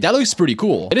is. Wait, that looks pretty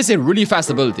cool. It is a really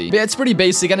fast ability. But yeah, it's pretty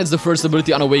basic and it's the first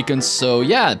ability unawakened. So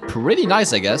yeah, pretty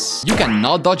nice, I guess. You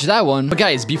cannot dodge that one. But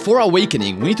guys, before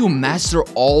awakening, we need to master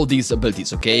all these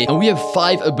abilities, okay? And we have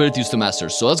 5 abilities to master.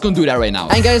 So let's go and do that right now.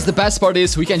 And guys, the best part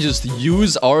is we can just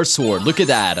use our sword. Look at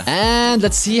that. And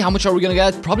let's see, how much are we gonna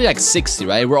get? Probably like 60,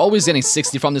 right? We're always getting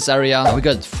 60 from this area. And we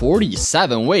got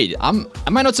 47. Wait, am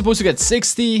I not supposed to get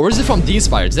 60? Or is it from these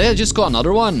spires? Did I just kill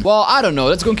another one? Well, I don't know.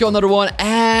 Let's go and kill another one.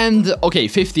 And okay,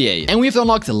 58. And we have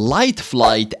unlocked Light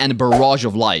Flight and Barrage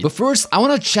of Light. But first, I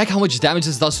want to check how much damage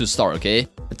this does to start, okay?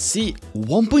 Let's see.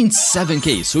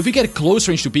 1.7k. So if we get close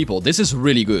range to people, this is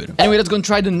really good. Anyway, let's go and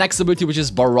try the next ability, which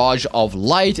is Barrage of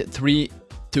Light. 3,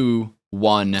 2,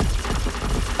 1.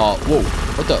 Whoa.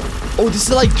 What the? Oh, this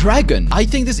is like dragon. I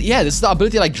think this, yeah, this is the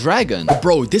ability like dragon.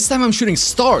 Bro, this time I'm shooting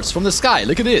stars from the sky.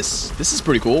 Look at this. This is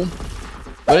pretty cool.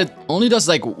 But it only does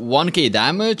like 1k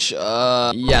damage.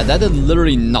 Yeah, that did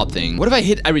literally nothing. What if I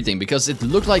hit everything? Because it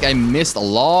looked like I missed a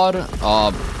lot.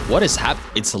 What is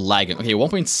happening? It's lagging. Okay,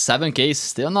 1.7k,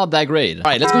 still not that great. All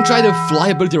right, let's go try the fly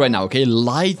ability right now, okay?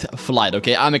 Light flight,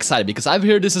 okay? I'm excited because I've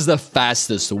heard this is the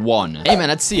fastest one. Hey, man,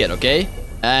 let's see it, okay?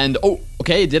 And, oh,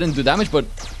 okay, it didn't do damage, but,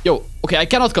 yo, okay, I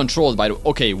cannot control it, by the way.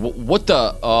 Okay, what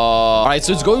the, alright,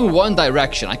 so it's going one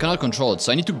direction. I cannot control it,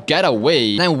 so I need to get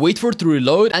away, and then wait for it to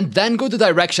reload, and then go the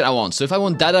direction I want. So if I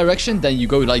want that direction, then you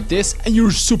go like this, and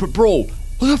you're super pro.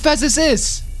 Look how fast this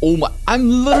is. Oh my, I'm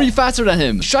literally faster than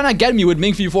him. He's trying to get me with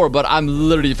imFiji 4, but I'm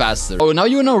literally faster. Oh, now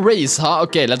you wanna race, huh?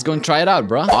 Okay, let's go and try it out,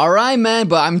 bro. Alright, man,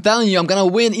 but I'm telling you, I'm gonna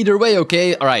win either way,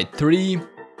 okay? Alright, 3,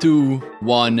 2,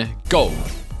 1, go.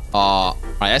 Alright,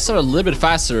 I started a little bit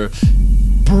faster.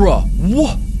 Bruh,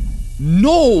 what?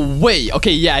 No way.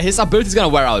 Okay, yeah, his ability is gonna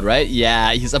wear out, right?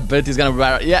 Yeah, his ability is gonna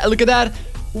wear out. Yeah, look at that.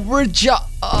 We're just...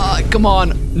 come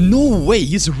on. No way,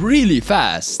 he's really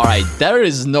fast. Alright, there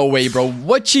is no way, bro.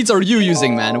 What cheats are you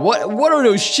using, man? What are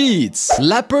those cheats?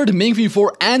 Leopard, imFiji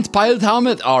 4, and pilot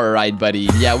helmet? Alright, buddy.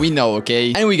 Yeah, we know,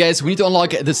 okay? Anyway, guys, we need to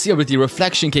unlock the C ability,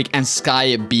 Reflection Kick, and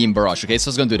Sky Beam Barrage, okay? So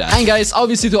let's go do that. And guys,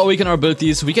 obviously, to awaken our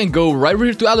abilities, we can go right over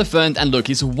here to Elephant, and look,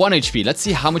 he's 1 HP. Let's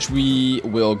see how much we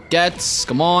will get.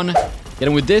 Come on. Get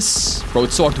him with this. Bro,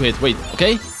 it's so hard to hit. Wait,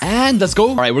 okay? And let's go.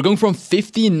 All right, we're going from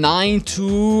 59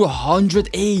 to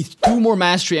 108. 2 more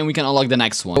mastery and we can unlock the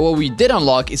next one. But what we did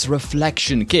unlock is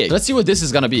Reflection Kick. Let's see what this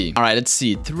is gonna be. All right, let's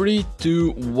see. 3,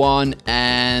 2, 1,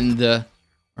 and... all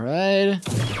right.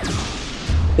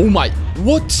 Oh my...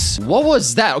 What? What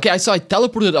was that? Okay, I saw I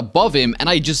teleported above him and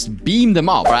I just beamed him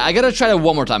up. All right, I gotta try that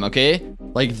one more time, okay?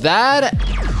 Like that.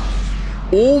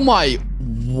 Oh my...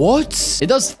 What? It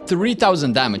does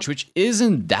 3,000 damage, which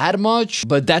isn't that much,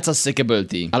 but that's a sick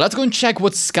ability. Now let's go and check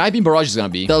what Sky Beam Barrage is gonna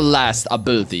be. The last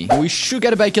ability. We should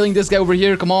get it by killing this guy over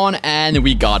here. Come on. And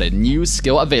we got it. New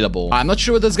skill available. I'm not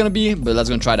sure what that's gonna be, but let's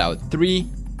go and try it out. 3,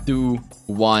 2,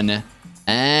 1,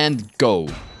 and go.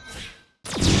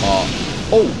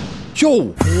 Oh.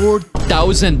 Yo,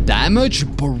 4,000 damage?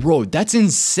 Bro, that's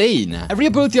insane. Every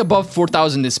ability above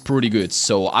 4,000 is pretty good.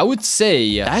 So I would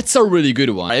say that's a really good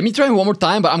one. All right, let me try it one more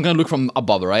time, but I'm gonna look from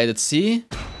above, right? Let's see.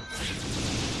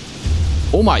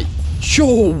 Oh my...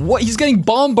 Yo, what? He's getting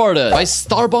bombarded by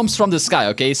star bombs from the sky,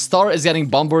 okay? Star is getting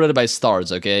bombarded by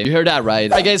stars, okay? You heard that,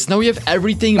 right? All right, guys, now we have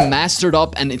everything mastered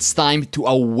up and it's time to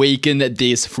awaken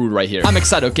this fruit right here. I'm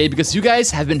excited, okay? Because you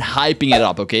guys have been hyping it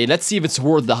up, okay? Let's see if it's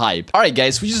worth the hype. All right,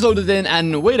 guys, we just loaded in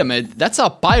and wait a minute. That's a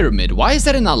pyramid. Why is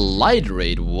that in a light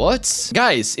raid? What?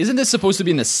 Guys, isn't this supposed to be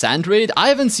in a sand raid? I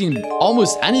haven't seen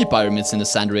almost any pyramids in the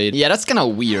sand raid. Yeah, that's kind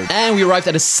of weird. And we arrived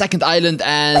at a second island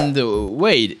and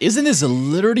wait, isn't this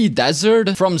literally that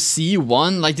desert from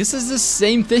C1? Like, this is the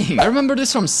same thing. I remember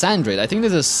this from Sandrate. I think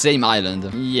this is the same island.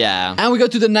 Yeah. And we go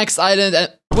to the next island and...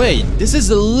 Wait, this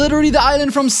is literally the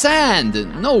island from Sand.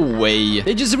 No way.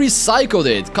 They just recycled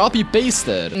it. Copy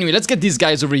pasted. Anyway, let's get these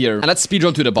guys over here. And let's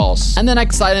speedrun to the boss. And the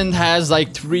next island has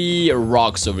like 3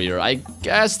 rocks over here. I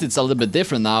guess it's a little bit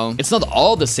different now. It's not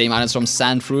all the same islands from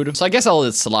Sand Fruit. So I guess I'll let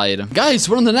it slide. Guys,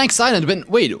 we're on the next island. But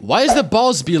wait, why is the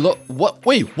boss below? What?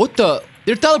 Wait, what the?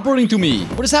 They're teleporting to me.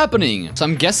 What is happening? So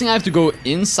I'm guessing I have to go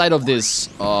inside of this.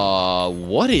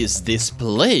 What is this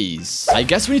place? I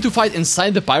guess we need to fight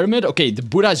inside the pyramid. Okay, the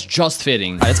Buddha is just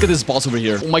fitting. All right, let's get this boss over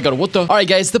here. Oh my god, what the? All right,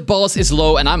 guys, the boss is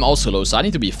low and I'm also low. So I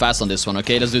need to be fast on this one.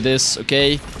 Okay, let's do this.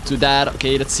 Okay, do that.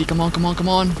 Okay, let's see. Come on, come on, come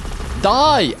on.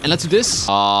 Die! And let's do this.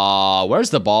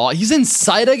 Where's the ball? He's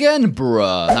inside again?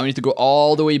 Bruh. Now we need to go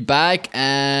all the way back.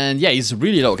 And yeah, he's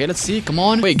really low. Okay, let's see. Come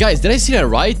on. Wait, guys, did I see that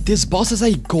right? This boss has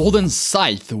a golden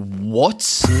scythe.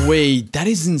 What? Wait, that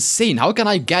is insane. How can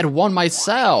I get one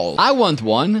myself? I want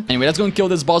one. Anyway, let's go and kill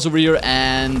this boss over here.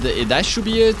 And that should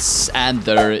be it. And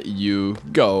there you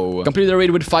go. Complete the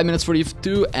raid with 5 minutes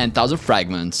 42 and 1000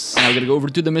 fragments. And now we're gonna go over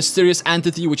to the mysterious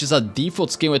entity, which is a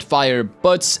default skin with fire.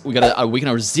 But we gotta awaken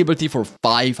our ability for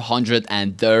 500,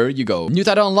 and there you go. New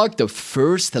title unlocked, the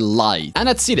first light. And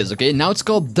let's see this, okay? Now it's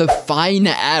called the fine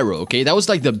arrow, okay? That was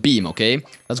like the beam, okay?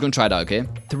 Let's go and try it out, okay?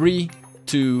 3,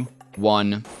 2,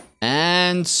 1,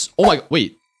 and... Oh my...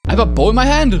 Wait. I have a bow in my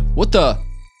hand? What the...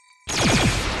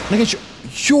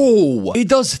 Yo! It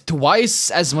does twice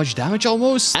as much damage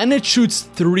almost. And it shoots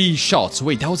 3 shots.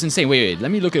 Wait, that was insane. Wait. Let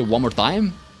me look at it one more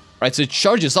time. Right, so it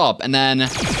charges up and then...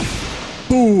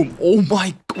 Boom! Oh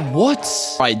my... What?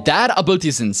 Right, that ability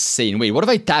is insane. Wait, what if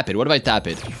I tap it? What if I tap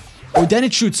it? Oh, then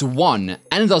it shoots 1,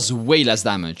 and it does way less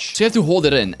damage. So you have to hold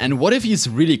it in. And what if he's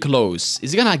really close?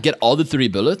 Is he gonna get all the 3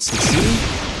 bullets? Let's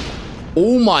see.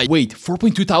 Oh my... Wait,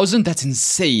 4,200? That's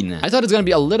insane. I thought it's gonna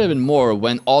be a little bit more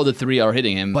when all the 3 are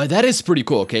hitting him. But that is pretty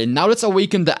cool, okay? Now let's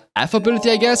awaken the F ability,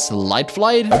 I guess. Light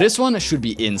Flight. This one should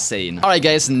be insane. Alright,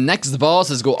 guys. Next boss.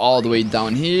 Let's go all the way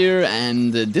down here.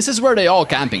 And this is where they all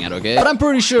camping at, okay? But I'm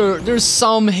pretty sure there's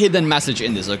some hidden message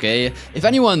in this, okay? If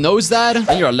anyone knows that,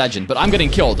 then you're a legend. But I'm getting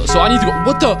killed. So I need to go...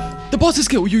 What the... The boss is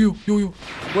killed. Yo.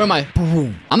 Where am I?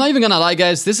 Boom. I'm not even gonna lie,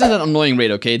 guys. This is an annoying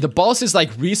raid, okay? The boss is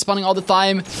like respawning all the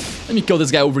time. Let me kill this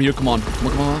guy over here. Come on.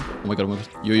 Come on. Oh my god.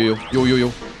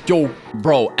 Yo. Yo,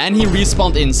 bro. And he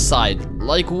respawned inside.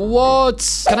 Like,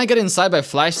 what? Can I get inside by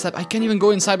flash step? I can't even go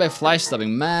inside by flash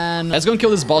stepping, man. Let's go and kill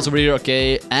this boss over here,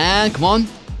 okay? And come on.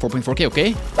 4.4k,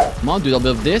 okay? Come on, do a little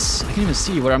bit of this. I can't even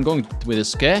see where I'm going with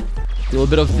this, okay? Do a little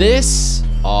bit of this.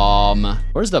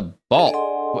 Where's the ball?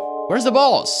 Where's the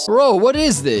boss? Bro, what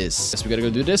is this? Guess we gotta go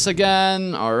do this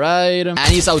again. Alright. And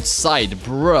he's outside,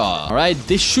 bruh. Alright,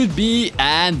 this should be...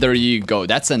 And there you go.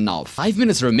 That's enough. 5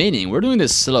 minutes remaining. We're doing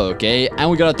this slow, okay? And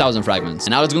we got 1,000 fragments.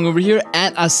 And now let's go over here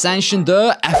and ascension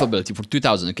the F ability for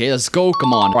 2,000, okay? Let's go.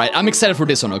 Come on. Alright, I'm excited for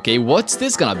this one, okay? What's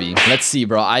this gonna be? Let's see,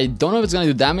 bro. I don't know if it's gonna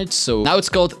do damage, so... Now it's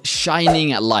called Shining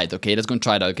Light, okay? Let's go and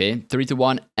try it out, okay? 3, 2,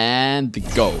 1,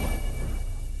 and go.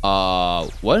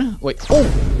 What? Wait.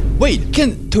 Oh! Wait,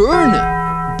 can turn?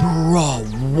 Bro,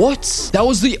 what? That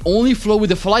was the only flaw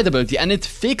with the flight ability and it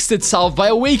fixed itself by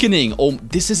awakening. Oh,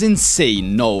 this is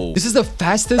insane. No. This is the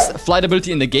fastest flight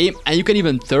ability in the game and you can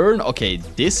even turn. Okay,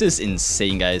 this is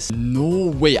insane, guys.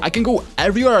 No way. I can go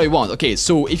everywhere I want. Okay,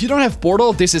 so if you don't have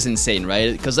portal, this is insane,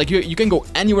 right? Because like you can go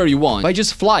anywhere you want by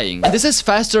just flying. And this is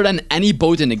faster than any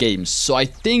boat in the game. So I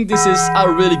think this is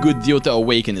a really good deal to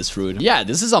awaken this fruit. Yeah,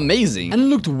 this is amazing. And it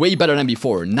looked way better than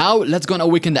before. Now let's go and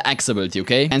awaken the X ability,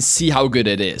 okay? And see how good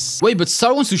it is. Wait, but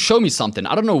Star wants to show me something.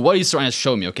 I don't know what he's trying to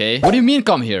show me, okay? What do you mean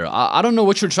come here? I don't know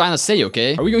what you're trying to say,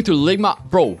 okay? Are we going to Ligma?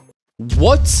 Bro,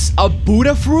 what? A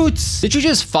Buddha fruit? Did you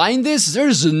just find this?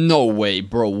 There's no way,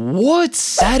 bro. What?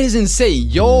 That is insane.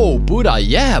 Yo, Buddha,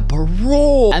 yeah,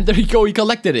 bro. And there you go, he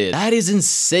collected it. That is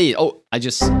insane. Oh, I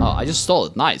just stole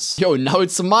it. Nice. Yo, now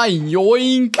it's mine.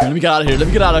 Yoink. Let me get out of here. Let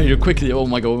me get out of here quickly. Oh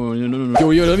my god.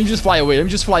 No. Yo, let me just fly away. Let me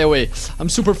just fly away. I'm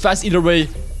super fast either way.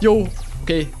 Yo.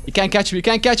 Okay, you can't catch me, you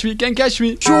can't catch me, you can't catch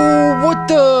me. Yo, what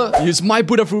the? It's my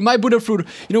Buddha fruit, my Buddha fruit.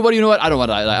 You know what, I don't want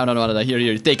that, I don't want that.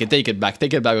 Here, take it back,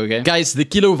 okay? Guys, the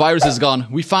kilo virus is gone.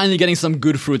 We finally getting some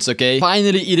good fruits, okay?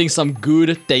 Finally eating some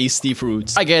good, tasty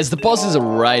fruits. Alright, guys, the boss is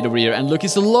right over here. And look,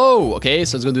 it's low. Okay,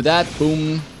 so let's go do that.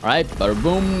 Boom. Alright, bada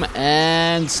boom.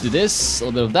 And let's do this. A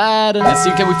little bit of that. Let's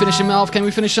see, can we finish him off? Can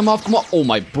we finish him off? Come on. Oh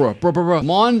my, bro.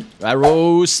 Come on.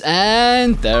 Arrows.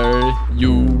 And there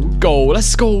you go.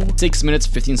 Let's go. 6 minutes,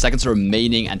 15 seconds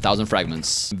remaining and 1,000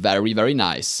 fragments. Very, very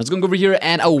nice. Let's go over here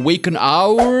and awaken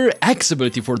our X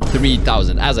ability for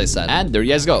 3,000, as I said. And there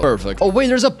you guys go. Perfect. Oh, wait,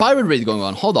 there's a pirate raid going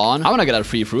on. Hold on. I want to get a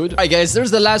free fruit. All right, guys,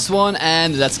 there's the last one.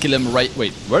 And let's kill him right.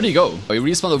 Wait, where did he go? Oh, he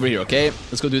respawned over here, okay?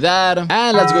 Let's go do that.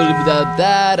 And let's go do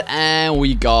that. And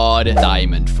we got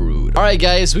diamond fruit. All right,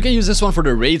 guys, we can use this one for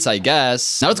the raids, I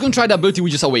guess. Now let's go and try the ability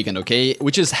we just awakened, okay?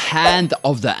 Which is Hand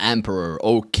of the Emperor.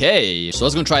 Okay. So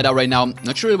let's go and try it out right now.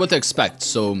 Not sure what to expect.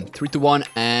 So 3, 2, 1,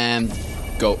 and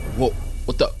go. Whoa.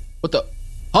 What the?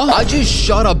 Huh? I just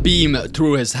shot a beam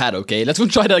through his head, okay? Let's go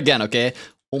and try that again, okay?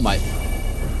 Oh my.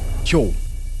 Yo.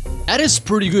 That is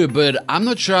pretty good, but I'm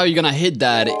not sure how you're gonna hit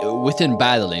that within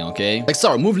battling, okay? Like,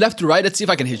 sorry, move left to right. Let's see if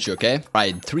I can hit you, okay? All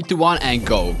right, 3, 2, 1, and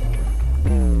go.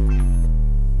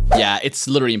 Yeah, it's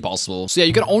literally impossible. So yeah,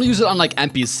 you can only use it on like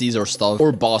NPCs or stuff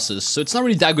or bosses. So it's not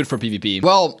really that good for PvP.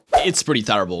 Well, it's pretty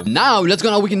terrible. Now, let's go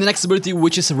and awaken the next ability,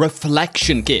 which is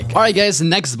Reflection Kick. All right, guys,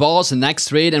 next boss,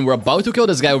 next raid, and we're about to kill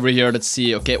this guy over here. Let's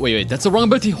see. Okay, wait, that's the wrong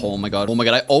ability. Oh my god.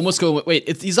 I almost go.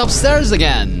 Wait, he's upstairs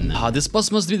again. This boss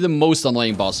must be the most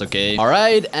annoying boss, okay? All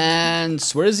right, and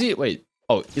where is he? Wait.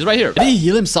 Oh, he's right here. Did he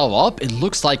heal himself up? It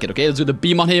looks like it, okay? Let's do the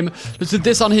beam on him. Let's do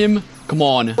this on him. Come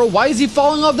on. Bro, why is he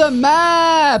falling off the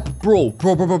map? Bro.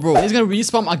 He's gonna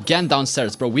respawn again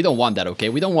downstairs, bro. We don't want that, okay?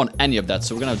 We don't want any of that,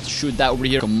 so we're gonna shoot that over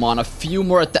here. Come on, a few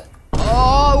more attacks.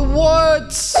 Oh,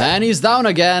 what? And he's down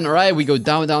again. All right, we go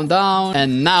down.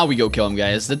 And now we go kill him,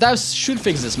 guys. The devs should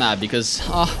fix this map because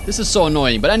this is so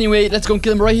annoying. But anyway, let's go and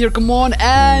kill him right here. Come on.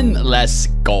 And let's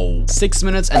go. 6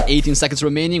 minutes and 18 seconds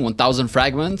remaining. 1,000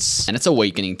 fragments. And it's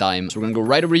awakening time. So we're going to go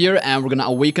right over here. And we're going to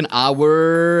awaken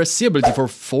our Seer ability for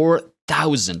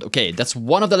 4,000. Okay, that's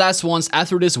one of the last ones.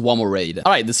 After this, one more raid.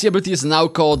 All right, the Seer ability is now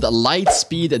called Light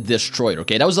Speed Destroyer.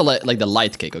 Okay, that was like the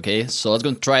light kick. Okay, so let's go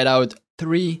and try it out.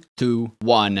 3, 2,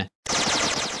 1.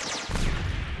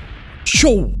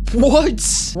 Yo,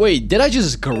 what? Wait, did I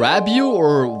just grab you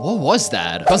or what was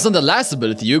that? Because on the last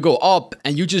ability, you go up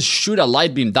and you just shoot a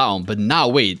light beam down. But now,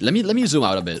 wait, let me zoom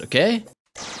out a bit, okay?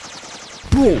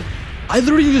 Bro, I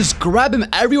literally just grab him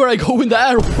everywhere I go in the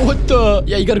air. What the?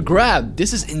 Yeah, you gotta grab.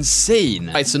 This is insane.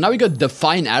 All right, so now we got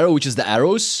Define Arrow, which is the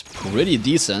arrows. Pretty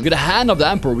decent. We got Hand of the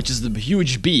Emperor, which is the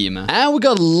huge beam. And we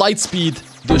got Light Speed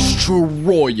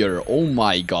Destroyer. Oh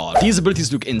my god. These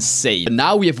abilities look insane. But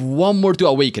now we have one more to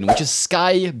awaken, which is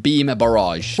Sky Beam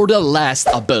Barrage for the last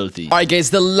ability. All right, guys,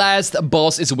 the last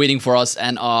boss is waiting for us.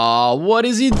 And what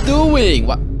is he doing?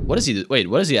 What is he do? Wait,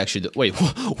 what does he actually do? Wait,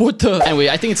 what the? Anyway,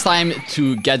 I think it's time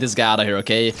to get this guy out of here,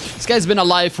 okay? This guy's been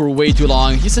alive for way too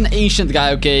long. He's an ancient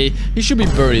guy, okay? He should be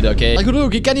buried, okay? Like,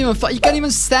 look, he can't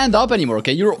even stand up anymore,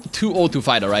 okay? You're too old to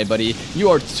fight, all right, buddy? You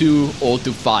are too old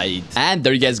to fight. And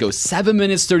there you guys go. 7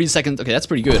 minutes, 30 seconds. Okay, that's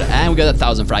pretty good. And we got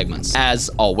 1,000 fragments, as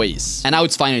always. And now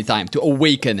it's finally time to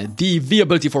awaken the V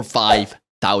ability for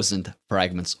 5,000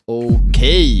 fragments.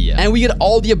 Okay. And we get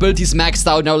all the abilities maxed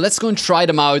out. Now let's go and try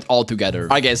them out all together. All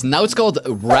right, guys. Now it's called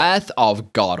Wrath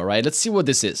of God. All right. Let's see what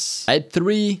this is. All right.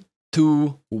 3,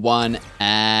 2, 1,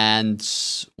 and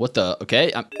what the?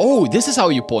 Okay. Oh, this is how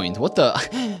you point. What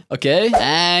the? Okay.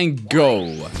 And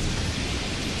go.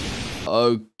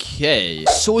 Okay,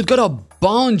 so it got a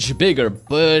bunch bigger,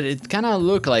 but it kind of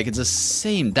look like it's the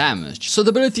same damage. So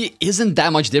the ability isn't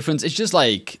that much difference. It's just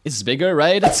like, it's bigger,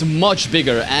 right? It's much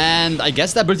bigger. And I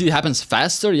guess the ability happens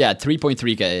faster. Yeah,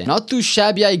 3.3k. Not too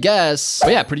shabby, I guess.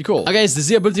 But yeah, pretty cool. Okay, guys, the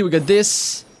Z ability, we got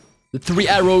this. The 3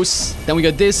 arrows. Then we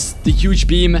got this, the huge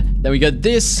beam. Then we got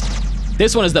this.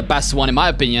 This one is the best one, in my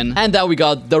opinion. And then we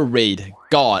got the raid.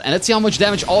 God, and let's see how much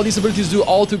damage all these abilities do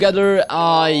all together.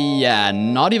 Yeah,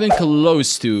 not even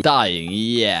close to dying.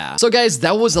 Yeah. So guys,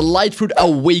 that was a light fruit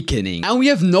awakening. And we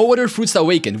have no other fruits to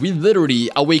awaken. We literally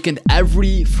awakened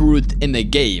every fruit in the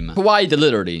game. Quite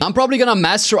literally. I'm probably gonna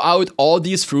master out all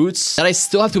these fruits that I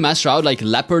still have to master out, like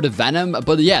leopard, venom.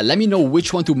 But yeah, let me know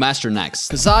which one to master next,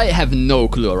 because I have no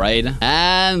clue, right?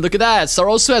 And look at that. Star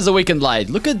also has awakened light.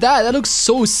 Look at that. That looks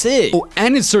so sick. Oh,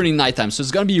 and it's turning nighttime, so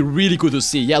it's gonna be really cool to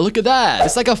see. Yeah, look at that.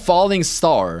 It's like a falling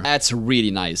star. That's really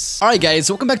nice. Alright guys,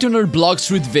 welcome back to another Blox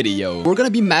Fruit video. We're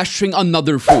gonna be mastering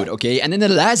another fruit, okay? And in the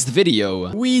last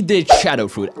video, we did Shadow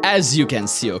Fruit, as you can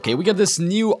see, okay? We got this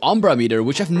new Umbra meter,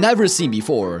 which I've never seen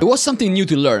before. It was something new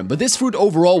to learn, but this fruit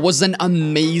overall was an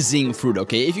amazing fruit,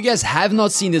 okay? If you guys have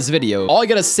not seen this video, all I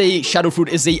gotta say, Shadow Fruit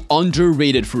is a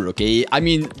underrated fruit, okay? I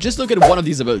mean, just look at one of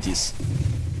these abilities.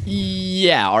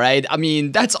 Yeah, alright. I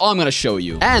mean, that's all I'm gonna show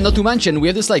you. And not to mention, we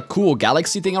have this like cool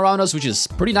galaxy thing around us, which is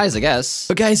pretty nice, I guess.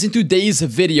 But guys, in today's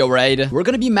video, right, we're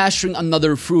gonna be mastering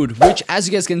another fruit, which as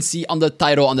you guys can see on the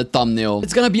title, on the thumbnail,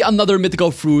 it's gonna be another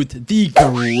mythical fruit, the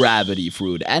gravity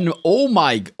fruit. And oh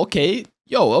my, okay.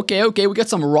 Yo, okay, we got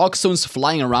some rock stones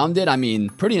flying around it. I mean,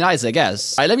 pretty nice, I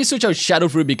guess. All right, let me switch out Shadow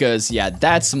Fruit because, yeah,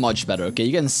 that's much better, okay?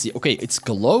 You can see, okay, it's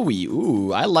glowy.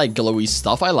 Ooh, I like glowy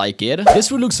stuff. I like it. This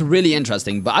fruit looks really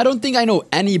interesting, but I don't think I know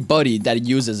anybody that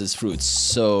uses this fruit.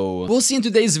 So, we'll see in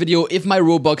today's video if my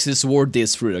Robux is worth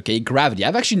this fruit, okay? Gravity.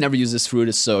 I've actually never used this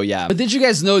fruit, so yeah. But did you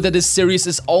guys know that this series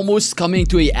is almost coming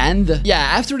to an end? Yeah,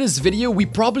 after this video, we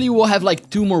probably will have like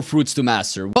 2 more fruits to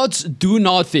master. But do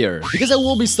not fear, because I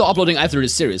will be still uploading after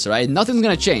this series, right? Nothing's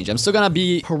gonna change. I'm still gonna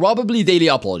be probably daily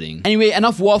uploading. Anyway,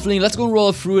 enough waffling. Let's go and roll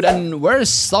a fruit. And where's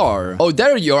Star? Oh,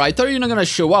 there you are. I thought you're not gonna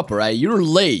show up, right? You're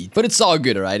late. But it's all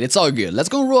good, right? It's all good. Let's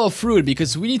go and roll a fruit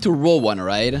because we need to roll one,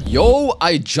 right? Yo,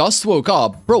 I just woke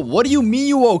up. Bro, what do you mean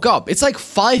you woke up? It's like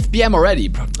 5 p.m. already,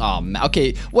 bro. Oh, man.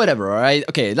 Okay, whatever, all right?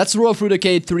 Okay, let's roll a fruit,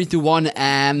 okay? 3, 2, 1,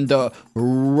 and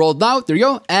roll now. There you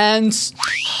go. And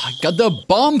got the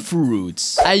bomb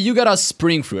fruits. And you got a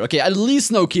spring fruit. Okay, at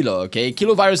least no kilo, okay?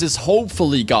 Kilo virus is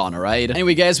hopefully gone, alright?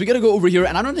 Anyway, guys, we gotta go over here,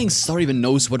 and I don't think Star even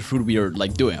knows what fruit we are,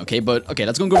 like, doing, okay? But, okay,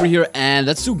 let's go over here, and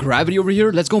let's do gravity over here.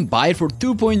 Let's go and buy it for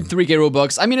 2.3k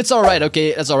Robux. I mean, it's alright,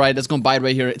 okay? That's alright. Let's go and buy it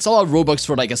right here. It's all Robux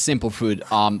for, like, a simple fruit.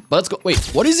 But let's go. Wait,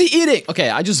 what is he eating? Okay,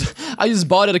 I just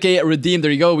bought it, okay? Redeemed.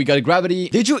 There you go. We got gravity.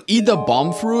 Did you eat the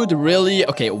bomb fruit? Really?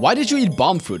 Okay, why did you eat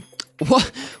bomb fruit?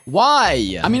 What?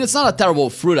 Why? I mean, it's not a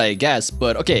terrible fruit, I guess,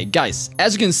 but okay, guys,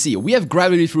 as you can see, we have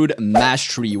Gravity Fruit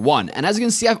Mastery 1, and as you can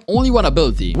see, I have only one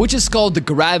ability, which is called the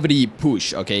Gravity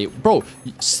Push, okay? Bro,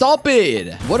 stop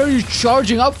it! What are you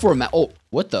charging up for, man? Oh,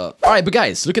 what the? Alright, but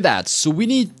guys, look at that. So we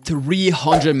need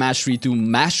 300 mastery to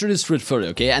master this fruit further,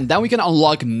 okay? And then we can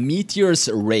unlock Meteor's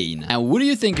Rain. And who do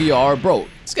you think you are? Bro,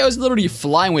 this guy was literally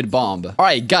flying with bomb.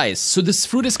 Alright, guys, so this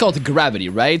fruit is called Gravity,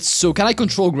 right? So can I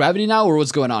control gravity now, or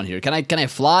what's going on here? Can I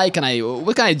fly?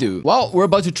 What can I do? Well, we're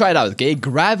about to try it out, okay?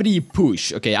 Gravity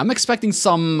Push. Okay, I'm expecting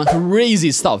some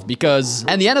crazy stuff because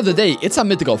at the end of the day, it's a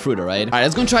mythical fruit, alright? Alright,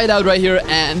 let's go try it out right here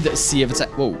and see if it's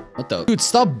whoa, what the? Dude,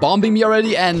 stop bombing me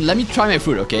already and let me try my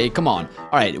fruit, okay? Come on.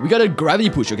 Alright, we got a gravity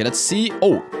push, okay? Let's see.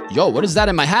 Oh, yo, what is that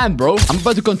in my hand, bro? I'm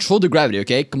about to control the gravity,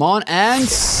 okay? Come on, and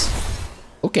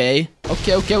okay.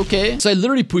 So I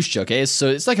literally pushed you, okay? So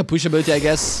it's like a push ability, I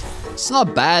guess. It's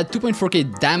not bad.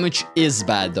 2.4k damage is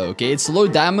bad, though, okay? It's low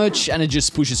damage, and it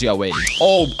just pushes you away.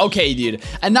 Oh, okay, dude.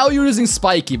 And now you're using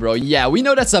Spiky, bro. Yeah, we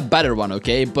know that's a better one,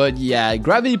 okay? But yeah,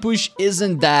 Gravity Push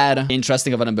isn't that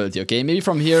interesting of an ability, okay? Maybe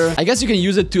from here, I guess you can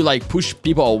use it to, like, push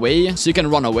people away, so you can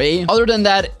run away. Other than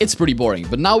that, it's pretty boring.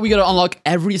 But now we gotta unlock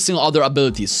every single other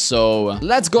ability. So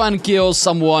let's go and kill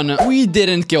someone we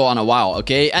didn't kill in a while,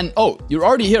 okay? And, oh, you're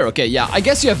already here, okay? Yeah, I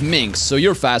guess you have Minx, so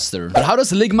you're faster. But how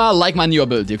does Ligma like my new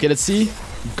ability? Okay, let's see.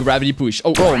 Gravity Push.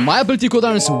 Oh, bro, my ability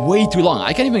cooldown is way too long.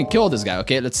 I can't even kill this guy.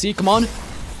 Okay, let's see. Come on.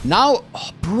 Now, oh,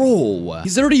 bro,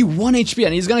 he's already 1 HP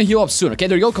and he's gonna heal up soon. Okay,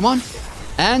 there you go. Come on.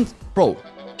 And, bro,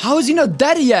 how is he not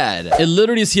dead yet? It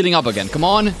literally is healing up again. Come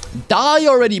on. Die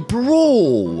already,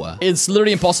 bro. It's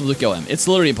literally impossible to kill him. It's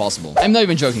literally impossible. I'm not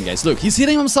even joking, guys. Look, he's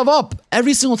healing himself up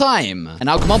every single time. And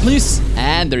now, come on, please.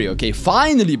 And there you go. Okay,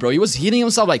 finally, bro. He was healing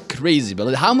himself like crazy.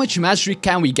 But how much mastery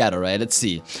can we get, all right? Let's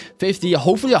see. 50,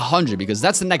 hopefully 100, because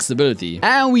that's the next ability.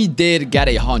 And we did get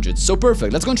 100. So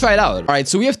perfect. Let's go and try it out. All right,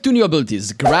 so we have 2 new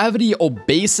abilities. Gravity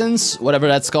Obeisance, whatever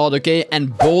that's called, okay?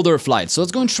 And Boulder Flight. So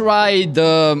let's go and try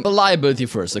the ability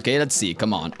first. Okay, let's see.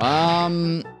 Come on.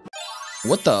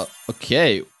 What the?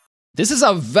 Okay. This is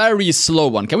a very slow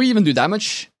one. Can we even do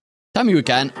damage? Tell me we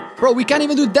can. Bro, we can't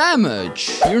even do damage.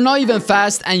 You're not even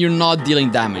fast and you're not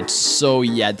dealing damage. So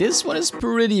yeah, this one is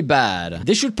pretty bad.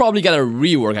 This should probably get a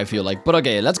rework, I feel like. But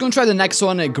okay, let's go and try the next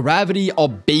one. Gravity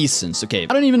Obeisance. Okay,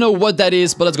 I don't even know what that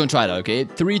is, but let's go and try it out, okay?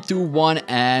 3, 2, 1,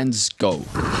 and go.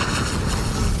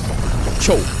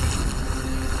 Choke.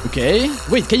 Okay.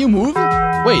 Wait, can you move?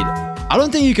 Wait. I don't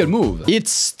think you can move. It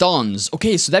stuns.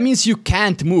 Okay, so that means you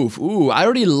can't move. Ooh, I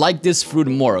already like this fruit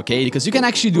more, okay? Because you can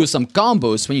actually do some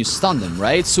combos when you stun them,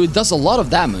 right? So it does a lot of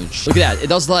damage. Look at that. It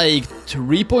does like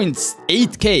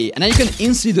 3.8k, and then you can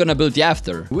instantly do an ability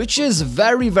after, which is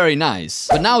very, very nice.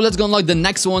 But now let's go unlock the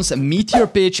next ones, Meteor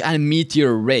Pitch and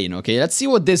Meteor Rain, okay? Let's see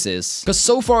what this is, because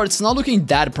so far it's not looking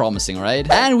that promising, right?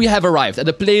 And we have arrived at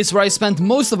the place where I spent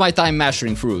most of my time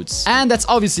mastering fruits, and that's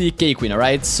obviously K-Queen,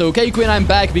 alright? So K-Queen, I'm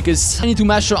back because I need to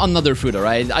master another fruit,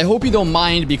 alright? I hope you don't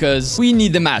mind because we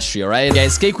need the mastery, alright?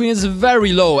 Guys, K-Queen is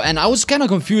very low, and I was kind of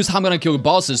confused how I'm gonna kill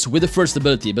bosses with the first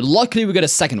ability, but luckily we got a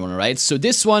second one, alright? So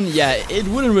this one, yeah, it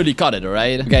wouldn't really cut it,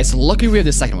 alright? Guys, luckily we have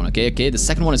the second one, okay? The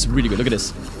second one is really good. Look at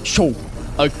this. Show.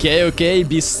 Okay,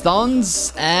 be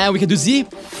stuns, and we can do Z.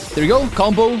 There we go,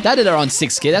 combo. That did around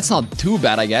 6k, that's not too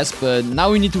bad, I guess, but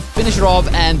now we need to finish it off,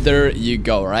 and there you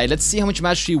go, right? Let's see how much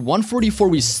mastery. 144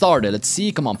 we started. Let's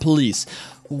see, come on, please.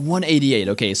 188.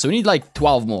 Okay, so we need like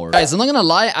 12 more. Guys, I'm not gonna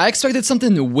lie, I expected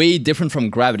something way different from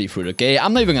gravity fruit, okay?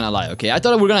 I'm not even gonna lie, okay? I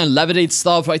thought we were gonna levitate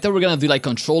stuff. I thought we were gonna do like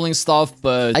controlling stuff,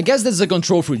 but I guess that's a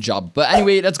control fruit job. But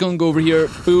anyway, let's go over here.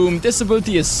 Boom. This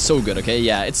ability is so good, okay?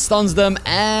 Yeah, it stuns them,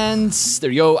 and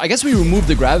there you go. I guess we remove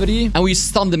the gravity and we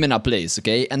stun them in a place,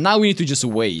 okay? And now we need to just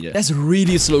wait. That's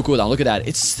really slow cooldown. Look at that.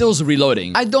 It's still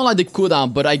reloading. I don't like the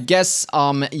cooldown, but I guess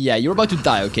yeah, you're about to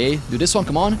die, okay? Do this one,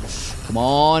 come on. Come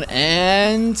on,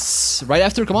 and right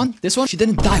after, come on, this one. She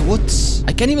didn't die, what?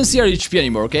 I can't even see her HP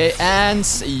anymore, okay? And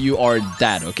you are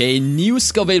dead, okay? New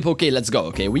skill available, okay, let's go,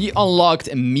 okay? We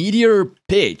unlocked Meteor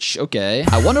Pitch, okay?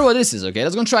 I wonder what this is, okay?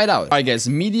 Let's go try it out. All right, guys,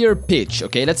 Meteor Pitch,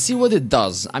 okay? Let's see what it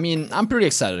does. I mean, I'm pretty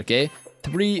excited, okay?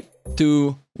 3,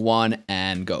 2, 1,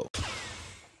 and go.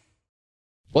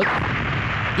 What?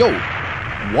 Yo.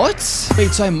 What?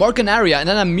 Wait, so I mark an area and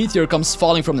then a meteor comes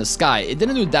falling from the sky. It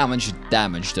didn't do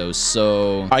damage though,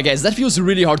 so... Alright guys, that feels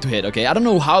really hard to hit, okay? I don't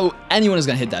know how anyone is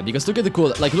gonna hit that because look at the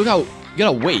cool... Like, look how... You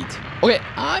gotta wait. Okay,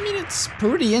 I mean, it's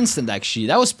pretty instant actually.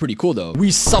 That was pretty cool though. We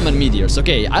summon meteors.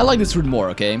 Okay, I like this route more,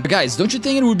 okay? But guys, don't you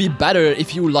think it would be better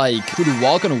if you like could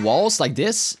walk on walls like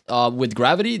this with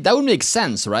gravity? That would make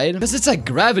sense, right? Because it's a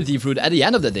gravity fruit at the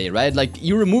end of the day, right? Like,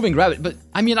 you're removing gravity. But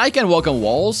I mean, I can walk on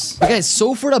walls. But guys,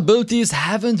 so far the abilities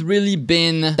haven't really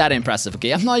been that impressive,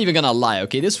 okay? I'm not even gonna lie,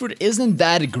 okay? This fruit isn't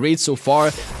that great so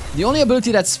far. The only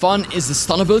ability that's fun is the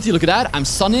stun ability. Look at that. I'm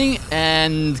stunning.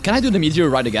 And can I do the meteor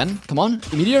right again? Come on.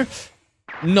 The meteor?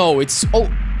 No, it's... Oh,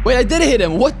 wait, I did hit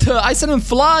him. What the... I sent him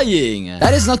flying.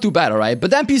 That is not too bad, alright? But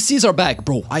the NPCs are back.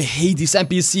 Bro, I hate these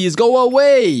NPCs. Go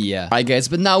away. Alright, guys.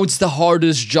 But now it's the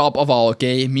hardest job of all,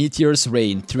 okay? Meteor's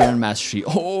Rain. 300 mastery.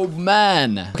 Oh,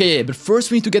 man. Okay, but first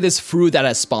we need to get this fruit that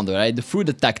has spawned, alright? The fruit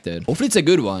detected. Hopefully it's a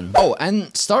good one. Oh,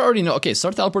 and Star already know. Okay,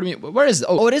 Star teleporting me. Where is it?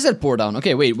 Oh, it is at pour down.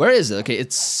 Okay, wait. Where is it? Okay,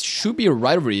 it should be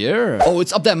right over here. Oh,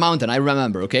 it's up that mountain. I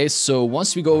remember, okay? So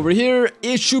once we go over here,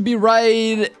 it should be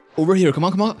right... over here, come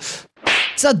on, come on.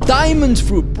 It's a diamond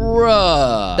fruit,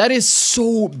 bruh. That is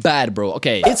so bad, bro.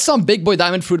 Okay, it's some big boy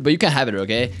diamond fruit, but you can have it,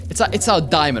 okay? It's a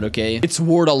diamond, okay? It's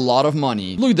worth a lot of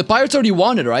money. Look, the pirates already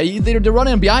won it, right? They're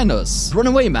running behind us. Run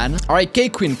away, man. All right,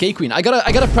 K-Queen. I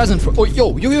got a present for... Oh,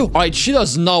 yo. All right, she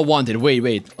does not want it.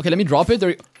 Wait. Okay, let me drop it.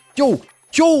 There.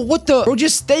 Yo, what the? Bro,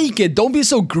 just take it. Don't be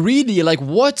so greedy. Like,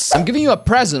 what? I'm giving you a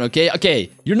present, okay? Okay,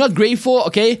 you're not grateful,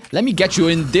 okay? Let me get you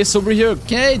in this over here,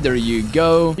 okay? There you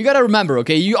go. You gotta remember,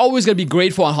 okay? You always gotta be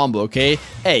grateful and humble, okay?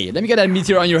 Hey, let me get that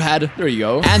meteor on your head. There you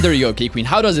go. And there you go, K-Queen.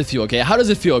 How does it feel, okay? How does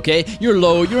it feel, okay? You're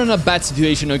low. You're in a bad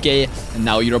situation, okay? And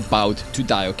now you're about to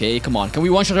die, okay? Come on. Can we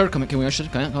one-shot her? Can we one-shot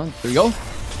her? Come on. There you go.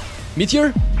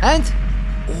 Meteor. And...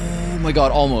 oh my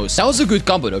god, almost. That was a good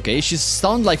combo, okay? She's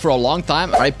stunned like for a long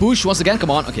time. All right, push once again.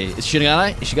 Come on. Okay, is she gonna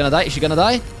die? Is she gonna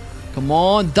die? Come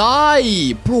on,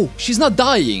 die. Bro, she's not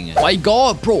dying. My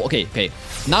god, bro. Okay.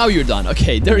 Now you're done.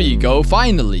 Okay, there you go.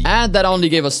 Finally. And that only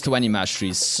gave us 20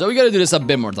 masteries. So we gotta do this a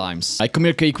bit more times. All right, come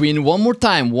here, K-Queen. One more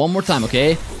time,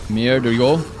 okay? Come here. There you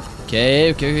go.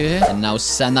 Okay. And now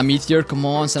send a meteor. Come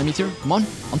on, send a meteor. Come on.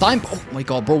 On time. Oh my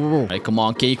god, bro. Alright, come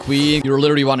on, K-Queen. You're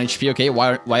literally 1 HP, okay?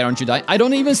 Why aren't you dying? I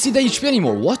don't even see the HP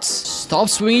anymore. What? Stop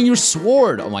swinging your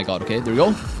sword. Oh my god, okay. There we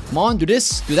go. Come on, do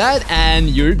this, do that, and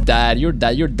you're dead. You're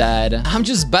dead. I'm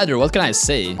just better. What can I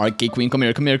say? Alright, K-Queen, come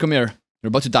here. You're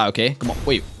about to die, okay? Come on.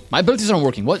 Wait, my abilities aren't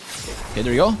working. What? Okay,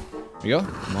 there you go.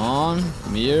 Come on.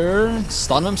 Come here.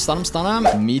 Stun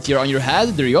him. Meteor on your head.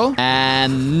 There you go.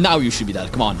 And now you should be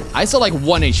dead. Come on. I saw like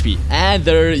 1 HP. And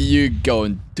there you go.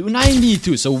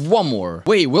 292. So one more.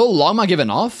 Wait, will Longma give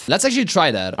enough? Let's actually try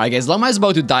that. Alright, guys. Longma is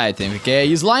about to die, I think. Okay.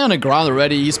 He's lying on the ground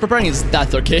already. He's preparing his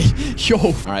death, okay? Yo.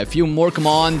 Alright, a few more. Come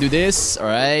on. Do this.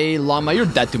 Alright. Longma, you're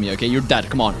dead to me, okay? You're dead.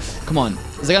 Come on.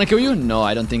 Is that gonna kill you? No,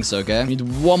 I don't think so, okay? I need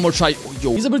one more try. Oh,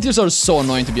 yo. These abilities are so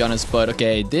annoying, to be honest. But,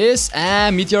 okay. This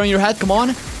and meteor on your head. Come on.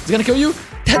 Is it gonna kill you?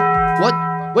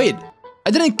 What? Wait.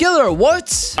 I didn't kill her.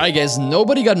 What? Alright, guys.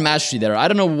 Nobody got mastery there. I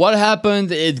don't know what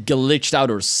happened. It glitched out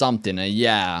or something.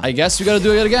 Yeah. I guess we gotta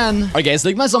do it again. Alright, guys.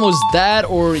 Ligma's almost dead.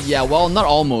 Or, yeah, well, not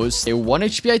almost. Okay, 1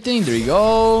 HP, I think. There you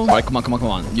go. Alright, come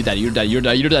on.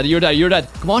 You're dead.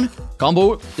 Come on.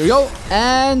 Combo. There you go.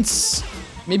 And...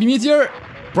 maybe meteor.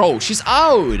 Bro, she's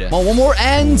out. Come on, one more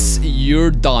and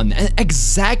you're done. And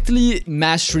exactly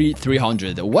mastery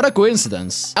 300. What a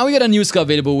coincidence. And we got a new skill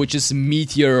available, which is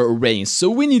Meteor Rain. So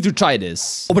we need to try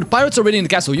this. Oh, but pirates are already in the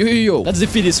castle. Yo. Let's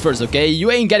defeat this first, okay? You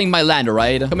ain't getting my land,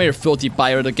 alright? Come here, filthy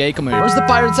pirate, okay? Come here. Where's the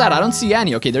pirates at? I don't see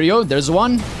any. Okay, there you go. There's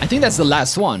one. I think that's the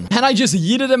last one. And I just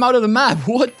yeeted him out of the map.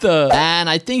 What the? And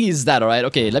I think he's dead, alright?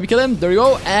 Okay, let me kill him. There you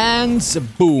go. And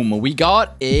boom. We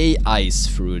got a ice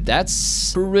fruit.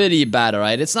 That's pretty bad,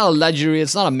 alright? It's not a legendary.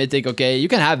 It's not a mythic, okay? You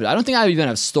can have it. I don't think I even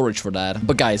have storage for that.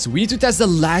 But guys, we need to test the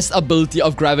last ability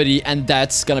of gravity, and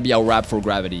that's gonna be our wrap for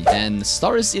gravity. And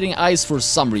Star is eating ice for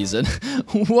some reason.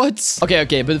 What?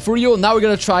 Okay, but for real, now we're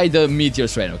gonna try the Meteor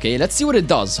Rain, okay? Let's see what it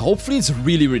does. Hopefully, it's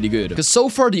really, really good. Because so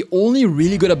far, the only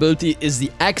really good ability is the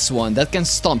X one that can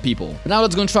stun people. But now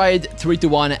let's go and try it. 3, 2,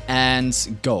 1,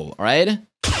 and go, alright?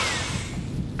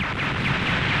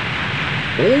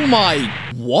 Oh my...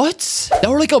 What? There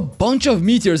were like a bunch of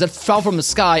meteors that fell from the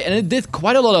sky, and it did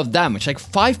quite a lot of damage, like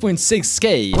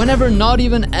 5.6k, whenever not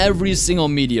even every single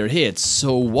meteor hits.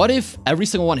 So what if every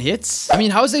single one hits? I mean,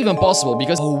 how is that even possible?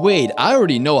 Because, oh wait, I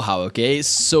already know how, okay?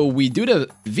 So we do the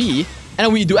V, and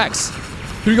then we do X.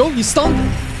 Here we go, he's stunned.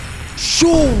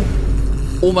 Sure.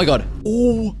 Oh my god.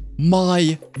 Oh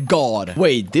my god.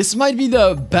 Wait, this might be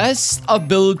the best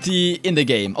ability in the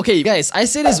game. Okay, guys, I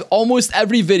say this almost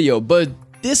every video, but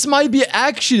this might be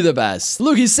actually the best.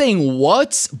 Look, he's saying,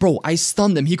 what? Bro, I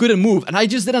stunned him. He couldn't move. And I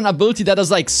just did an ability that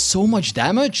does like so much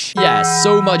damage. Yeah,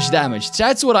 so much damage.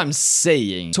 That's what I'm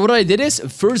saying. So what I did is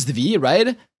first V,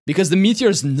 right? Because the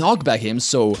meteors knock back him.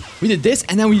 So we did this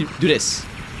and then we do this.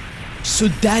 So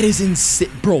that is insane.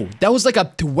 Bro, that was like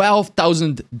a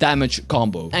 12,000 damage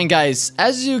combo. And guys,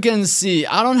 as you can see,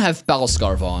 I don't have Pal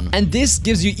Scarf on. And this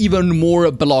gives you even more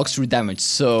Blox Fruit damage.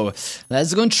 So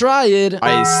let's go and try it.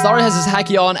 Alright, Star has his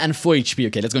Hacky on and full HP.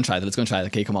 Okay, let's go and try it.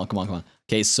 Okay, come on.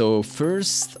 Okay, so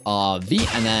first V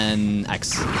and then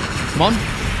X. Come on.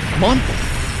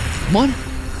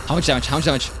 How much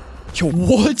damage? Yo,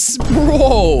 what?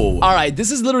 Bro! Alright,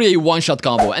 this is literally a one-shot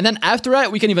combo. And then after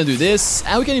that, we can even do this.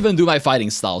 And we can even do my fighting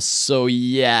style. So,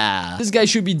 yeah. This guy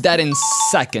should be dead in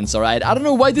seconds, alright? I don't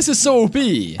know why this is so OP.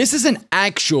 This is an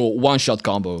actual one-shot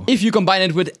combo. If you combine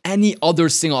it with any other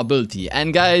single ability.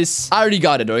 And guys, I already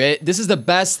got it, okay? This is the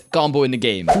best combo in the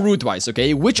game. Fruit-wise,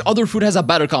 okay? Which other fruit has a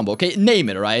better combo, okay? Name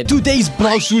it, alright? Today's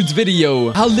Blox Fruits video.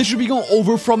 I'll literally be going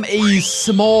over from a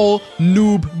small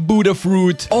noob Buddha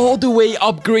fruit all the way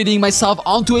upgrading myself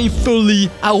onto a fully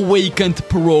awakened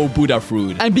pro Buddha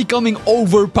fruit and becoming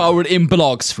overpowered in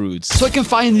Blox Fruits, so I can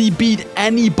finally beat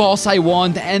any boss I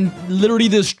want and literally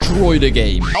destroy the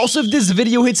game. Also, if this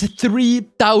video hits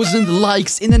 3,000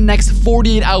 likes in the next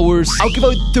 48 hours, I'll give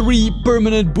out 3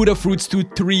 permanent Buddha fruits to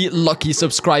 3 lucky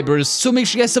subscribers. So make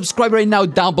sure you guys subscribe right now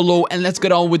down below, and let's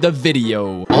get on with the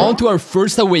video. On to our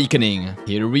first awakening.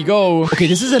 Here we go. Okay,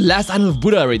 this is the last item of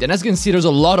Buddha raid, and as you can see, there's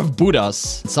a lot of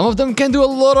Buddhas. Some of them can do a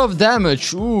lot of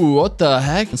damage. Ooh, what the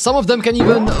heck? And some of them can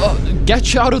even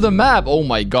get you out of the map. Oh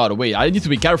my god, wait, I need to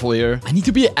be careful here. I need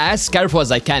to be as careful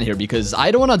as I can here because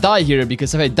I don't want to die here,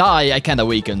 because if I die, I can't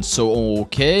awaken. So,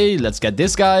 okay, let's get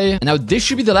this guy. And now this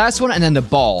should be the last one, and then the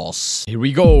boss. Here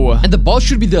we go. And the boss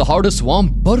should be the hardest one,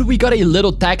 but we got a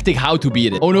little tactic how to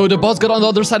beat it. Oh no, the boss got on the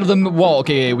other side of the wall.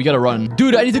 Okay, we gotta run.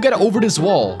 Dude, I need to get over this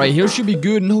wall. Right here should be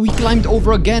good. No, he climbed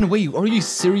over again. Wait, are you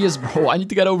serious, bro? I need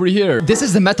to get over here. This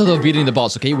is the method of beating the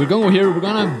boss, okay? We're going over here. We're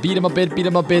gonna beat him a bit.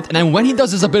 And then when he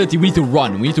does his ability, we need to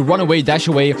run. We need to run away, dash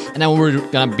away, and then we're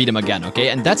gonna beat him again, okay?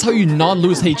 And that's how you not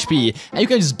lose HP, and you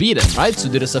can just beat him, right? So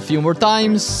do this a few more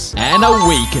times. And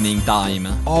awakening time.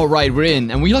 All right, we're in.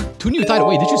 And we unlocked 2 new titles.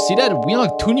 Wait, did you see that? We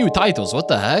unlocked 2 new titles. What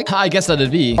the heck? I guess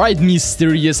that'd be. All right,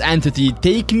 mysterious entity,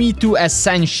 take me to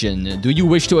Ascension. Do you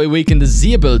wish to awaken the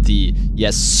Z ability?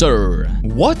 Yes, sir.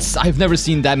 What? I've never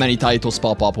seen that many titles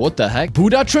pop up. What the heck?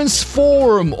 Buddha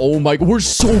transform. Oh my, we're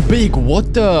so big.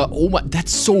 What the? Oh my,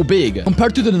 that's so big.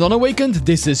 Compared to the non-awakened,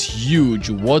 this is huge.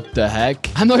 What the heck?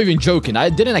 I'm not even joking. I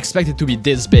didn't expect it to be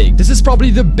this big. This is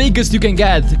probably the biggest you can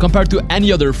get compared to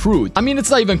any other fruit. I mean, it's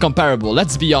not even comparable.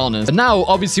 Let's be honest. But now,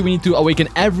 obviously, we need to awaken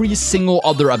every single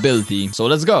other ability. So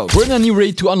let's go. We're in a new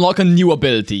raid to unlock a new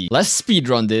ability. Let's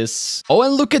speedrun this. Oh,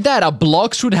 and look at that. A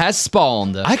Blox Fruit has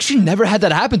spawned. I actually never had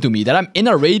that happen to me, that I'm in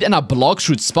a raid and a Blox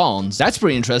Fruit spawns. That's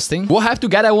pretty interesting. We'll have to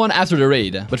get that one after the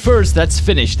raid. But first, let's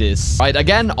finish finish this. Right,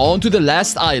 again, on to the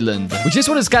last island. Which this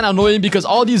one is kind of annoying because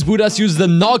all these Buddhas use the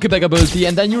knockback ability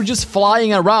and then you're just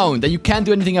flying around and you can't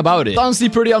do anything about it. It's honestly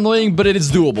pretty annoying, but it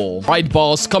is doable. Right,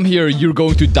 boss, come here. You're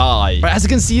going to die. Right, as you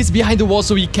can see, he's behind the wall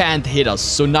so he can't hit us.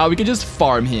 So now we can just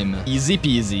farm him. Easy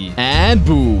peasy. And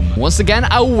boom. Once again,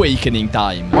 awakening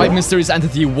time. Right, mysterious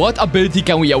entity, what ability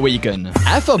can we awaken?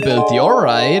 F ability,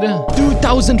 alright.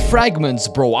 2,000 fragments,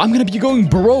 bro. I'm gonna be going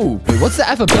broke. Wait, what's the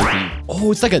F ability?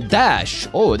 Oh, it's like a dash.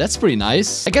 Oh, that's pretty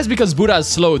nice. I guess because Buddha is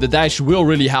slow, the dash will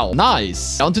really help.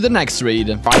 Nice. On to the next raid.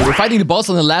 Alright, we're fighting the boss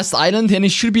on the last island, and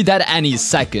it should be dead any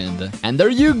second. And there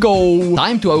you go.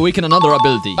 Time to awaken another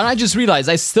ability. And I just realized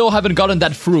I still haven't gotten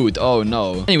that fruit. Oh,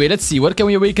 no. Anyway, let's see. What can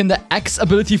we awaken the X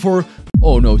ability for?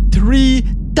 Oh, no.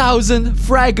 3,000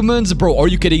 fragments. Bro, are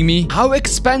you kidding me? How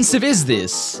expensive is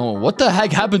this? Oh, what the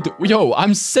heck happened to... Yo,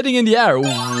 I'm sitting in the air.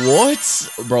 What?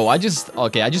 Bro, I just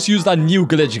used that new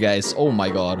glitch, guys. Oh my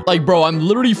god. Like, bro, I'm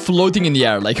literally floating in the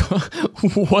air. Like,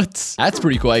 what? That's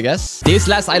pretty cool, I guess. This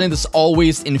last island is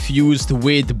always infused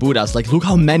with Buddhas. Like, look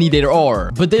how many there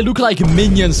are. But they look like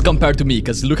minions compared to me,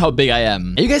 because look how big I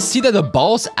am. And you guys see that the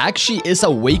boss actually is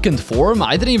awakened form?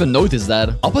 I didn't even notice that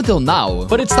up until now.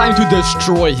 But it's time to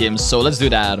destroy him, so let's do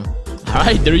that.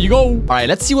 Alright, there you go. Alright,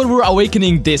 let's see what we're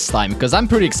awakening this time, because I'm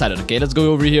pretty excited. Okay, let's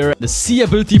go over here. The C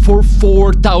ability for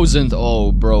 4,000.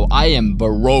 Oh, bro, I am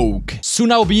broke.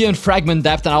 Soon I'll be in fragment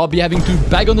depth, and I'll be having to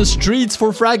beg on the streets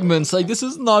for fragments. Like, this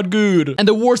is not good. And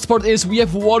the worst part is we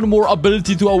have one more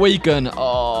ability to awaken.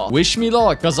 Oh, wish me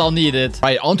luck, because I'll need it.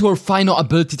 Alright, on to our final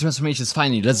ability transformations.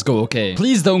 Finally, let's go. Okay,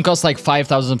 please don't cost like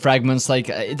 5,000 fragments. Like,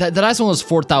 the last one was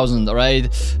 4,000,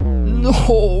 alright?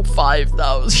 No,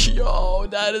 5,000. Yo,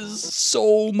 that is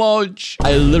so much.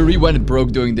 I literally went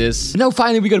broke doing this. Now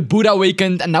finally we got Buddha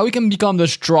awakened, and now we can become the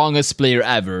strongest player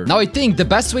ever. Now I think the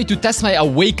best way to test my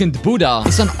awakened Buddha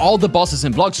is on all the bosses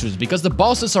in Blox Fruits, because the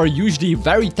bosses are usually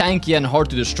very tanky and hard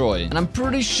to destroy. And I'm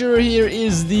pretty sure here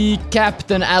is the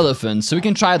Captain Elephant, so we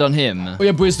can try it on him. Oh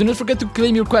yeah, boys, do not forget to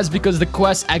claim your quest, because the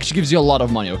quest actually gives you a lot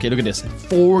of money. Okay, look at this.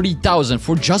 40,000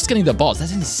 for just killing the boss.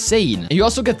 That's insane. And you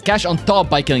also get cash on top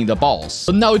by killing the boss.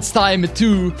 So now it's time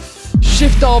to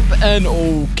shift up, and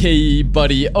okay,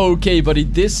 buddy,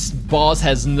 this boss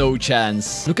has no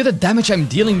chance. Look at the damage I'm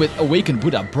dealing with awakened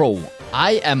Buddha, bro.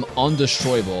 I am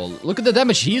undestroyable. Look at the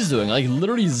damage he's doing, like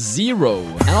literally 0.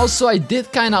 And also, I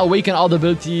did kind of awaken all the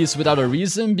abilities without a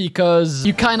reason, because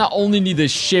you kind of only need a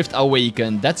shift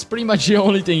awaken. That's pretty much the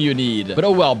only thing you need. But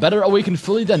oh well, better awaken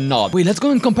fully than not. Wait, let's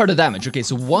go and compare the damage. Okay,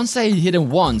 so once I hit him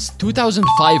once,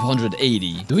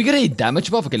 2,580. Do we get a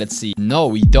damage buff? Okay, let's see. No,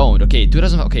 we don't. Okay,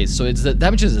 2,000. Okay, so it's the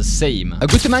damage is the same.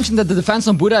 Good to mention that the defense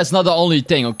on Buddha is not the only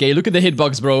thing. Okay, look at the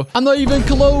hitbox, bro. I'm not even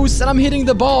close, and I'm hitting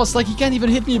the boss. Like, he can't even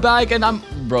hit me back, and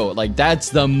bro, like, that's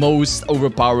the most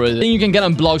overpowered thing you can get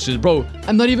on Blox Fruits, bro.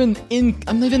 I'm not even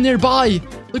nearby.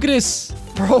 Look at this,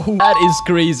 bro. That is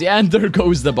crazy. And there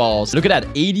goes the boss. Look at that,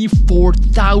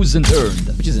 84,000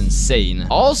 earned, which is insane.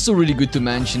 Also really good to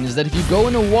mention is that if you go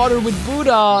in the water with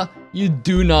Buddha, you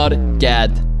do not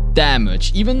get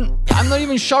damage. I'm not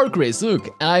even shark race, look,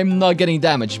 and I'm not getting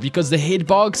damage because the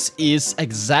hitbox is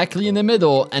exactly in the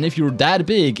middle, and if you're that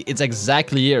big, it's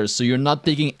exactly here, so you're not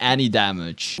taking any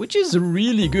damage, which is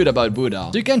really good about Buddha.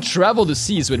 So you can travel the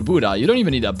seas with Buddha. You don't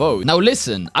even need a boat. Now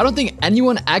listen, I don't think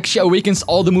anyone actually awakens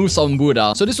all the moves on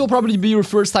Buddha, so this will probably be your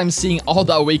first time seeing all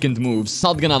the awakened moves,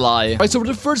 not gonna lie. Alright, so for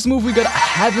the first move, we got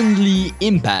Heavenly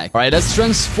Impact. Alright, let's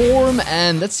transform,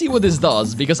 and let's see what this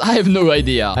does, because I have no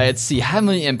idea. Alright, let's see,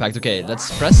 Heavenly Impact. Okay,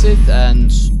 let's press it,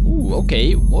 and ooh,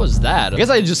 okay, what was that? I guess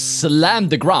I just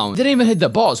slammed the ground. Didn't even hit the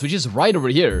boss, which is right over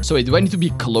here. So wait, do I need to be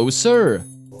closer?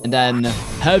 And then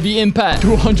heavy impact,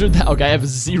 200. Okay, I have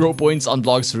 0 points on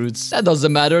Blox Fruits. That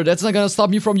doesn't matter. That's not gonna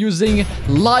stop me from using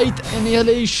light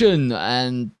annihilation.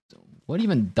 And what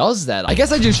even does that? I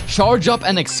guess I just charge up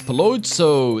and explode,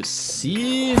 so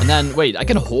see? And then, wait, I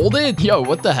can hold it? Yo,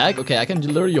 what the heck? Okay, I can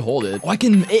literally hold it. Oh, I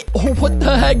can... Oh, what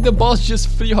the heck? The boss just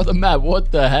flew on the map.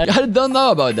 What the heck? I don't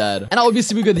know about that. And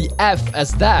obviously, we got the F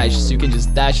as dash, so you can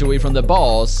just dash away from the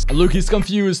boss. And look, he's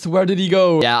confused. Where did he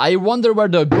go? Yeah, I wonder where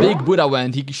the big Buddha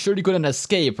went. He surely couldn't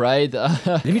escape, right?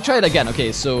 Let me try it again.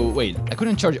 Okay, so, wait. I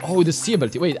couldn't charge... Oh, the C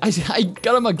ability. Wait, I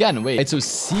got him again. Wait, so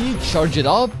C, charge it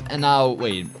up, and now,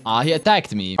 wait. He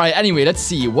attacked me. All right, anyway, let's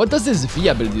see. What does this V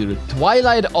ability do?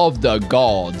 Twilight of the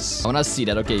Gods. I want to see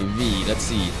that. Okay, V. Let's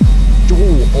see.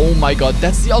 Oh my god,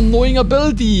 that's the annoying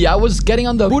ability. I was getting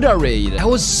on the Buddha raid. That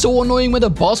was so annoying when the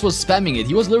boss was spamming it.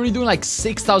 He was literally doing like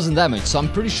 6,000 damage. So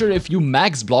I'm pretty sure if you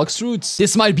max Blox Fruits,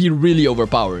 this might be really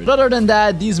overpowered. But other than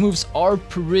that, these moves are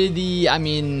pretty, I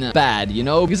mean, bad, you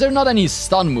know? Because they're not any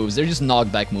stun moves. They're just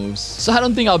knockback moves. So I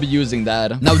don't think I'll be using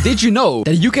that. Now, did you know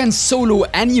that you can solo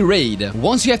any raid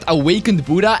once you have Awakened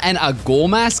Buddha and a Goal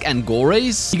Mask and Goal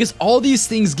Race? Because all these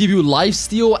things give you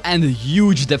lifesteal and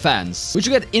huge defense, which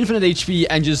you get infinite HP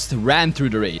and just ram through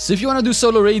the raid. So if you want to do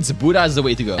solo raids, Buddha is the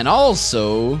way to go. And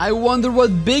also, I wonder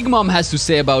what Big Mom has to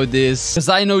say about this, because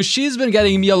I know she's been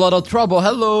getting me a lot of trouble.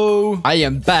 Hello, I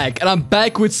am back, and I'm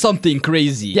back with something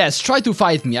crazy. Yes, try to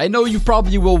fight me. I know you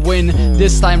probably will win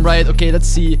this time, right? Okay, let's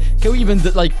see. Can we even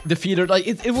defeat her? Like,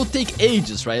 it will take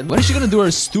ages, right? When is she gonna do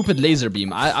her stupid laser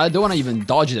beam? I don't want to even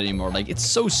dodge it anymore. Like, it's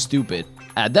so stupid.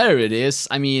 There it is.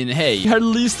 I mean, hey, at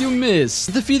least you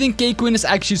missed. Defeating K-Queen is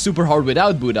actually super hard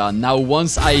without Buddha. Now,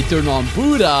 once I turn on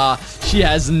Buddha, she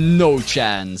has no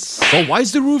chance. But why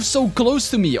is the roof so close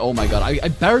to me? Oh my god, I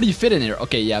barely fit in here.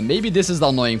 Okay, yeah, maybe this is the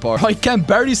annoying part. I can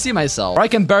barely see myself. Or I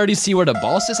can barely see where the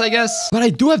boss is, I guess. But I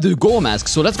do have the Goal Mask,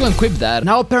 so let's go and equip that.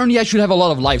 Now, apparently, I should have a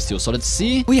lot of lifesteal. So let's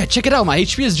see. Oh yeah, check it out. My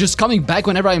HP is just coming back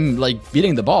whenever I'm, like,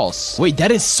 beating the boss. Wait,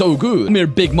 that is so good. Come here,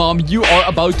 Big Mom. You are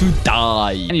about to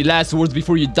die. Any last words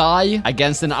before you die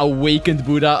against an Awakened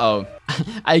Buddha? Oh,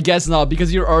 I guess not,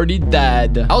 because you're already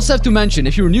dead. I also have to mention,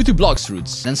 if you're new to Blox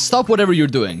Fruits, then stop whatever you're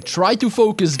doing. Try to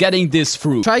focus getting this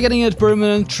fruit. Try getting it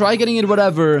permanent, try getting it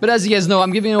whatever. But as you guys know,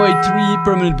 I'm giving away 3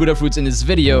 permanent Buddha fruits in this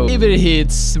video if it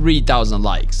hits 3,000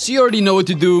 likes. So you already know what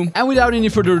to do. And without any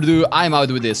further ado, I'm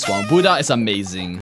out with this one. Buddha is amazing.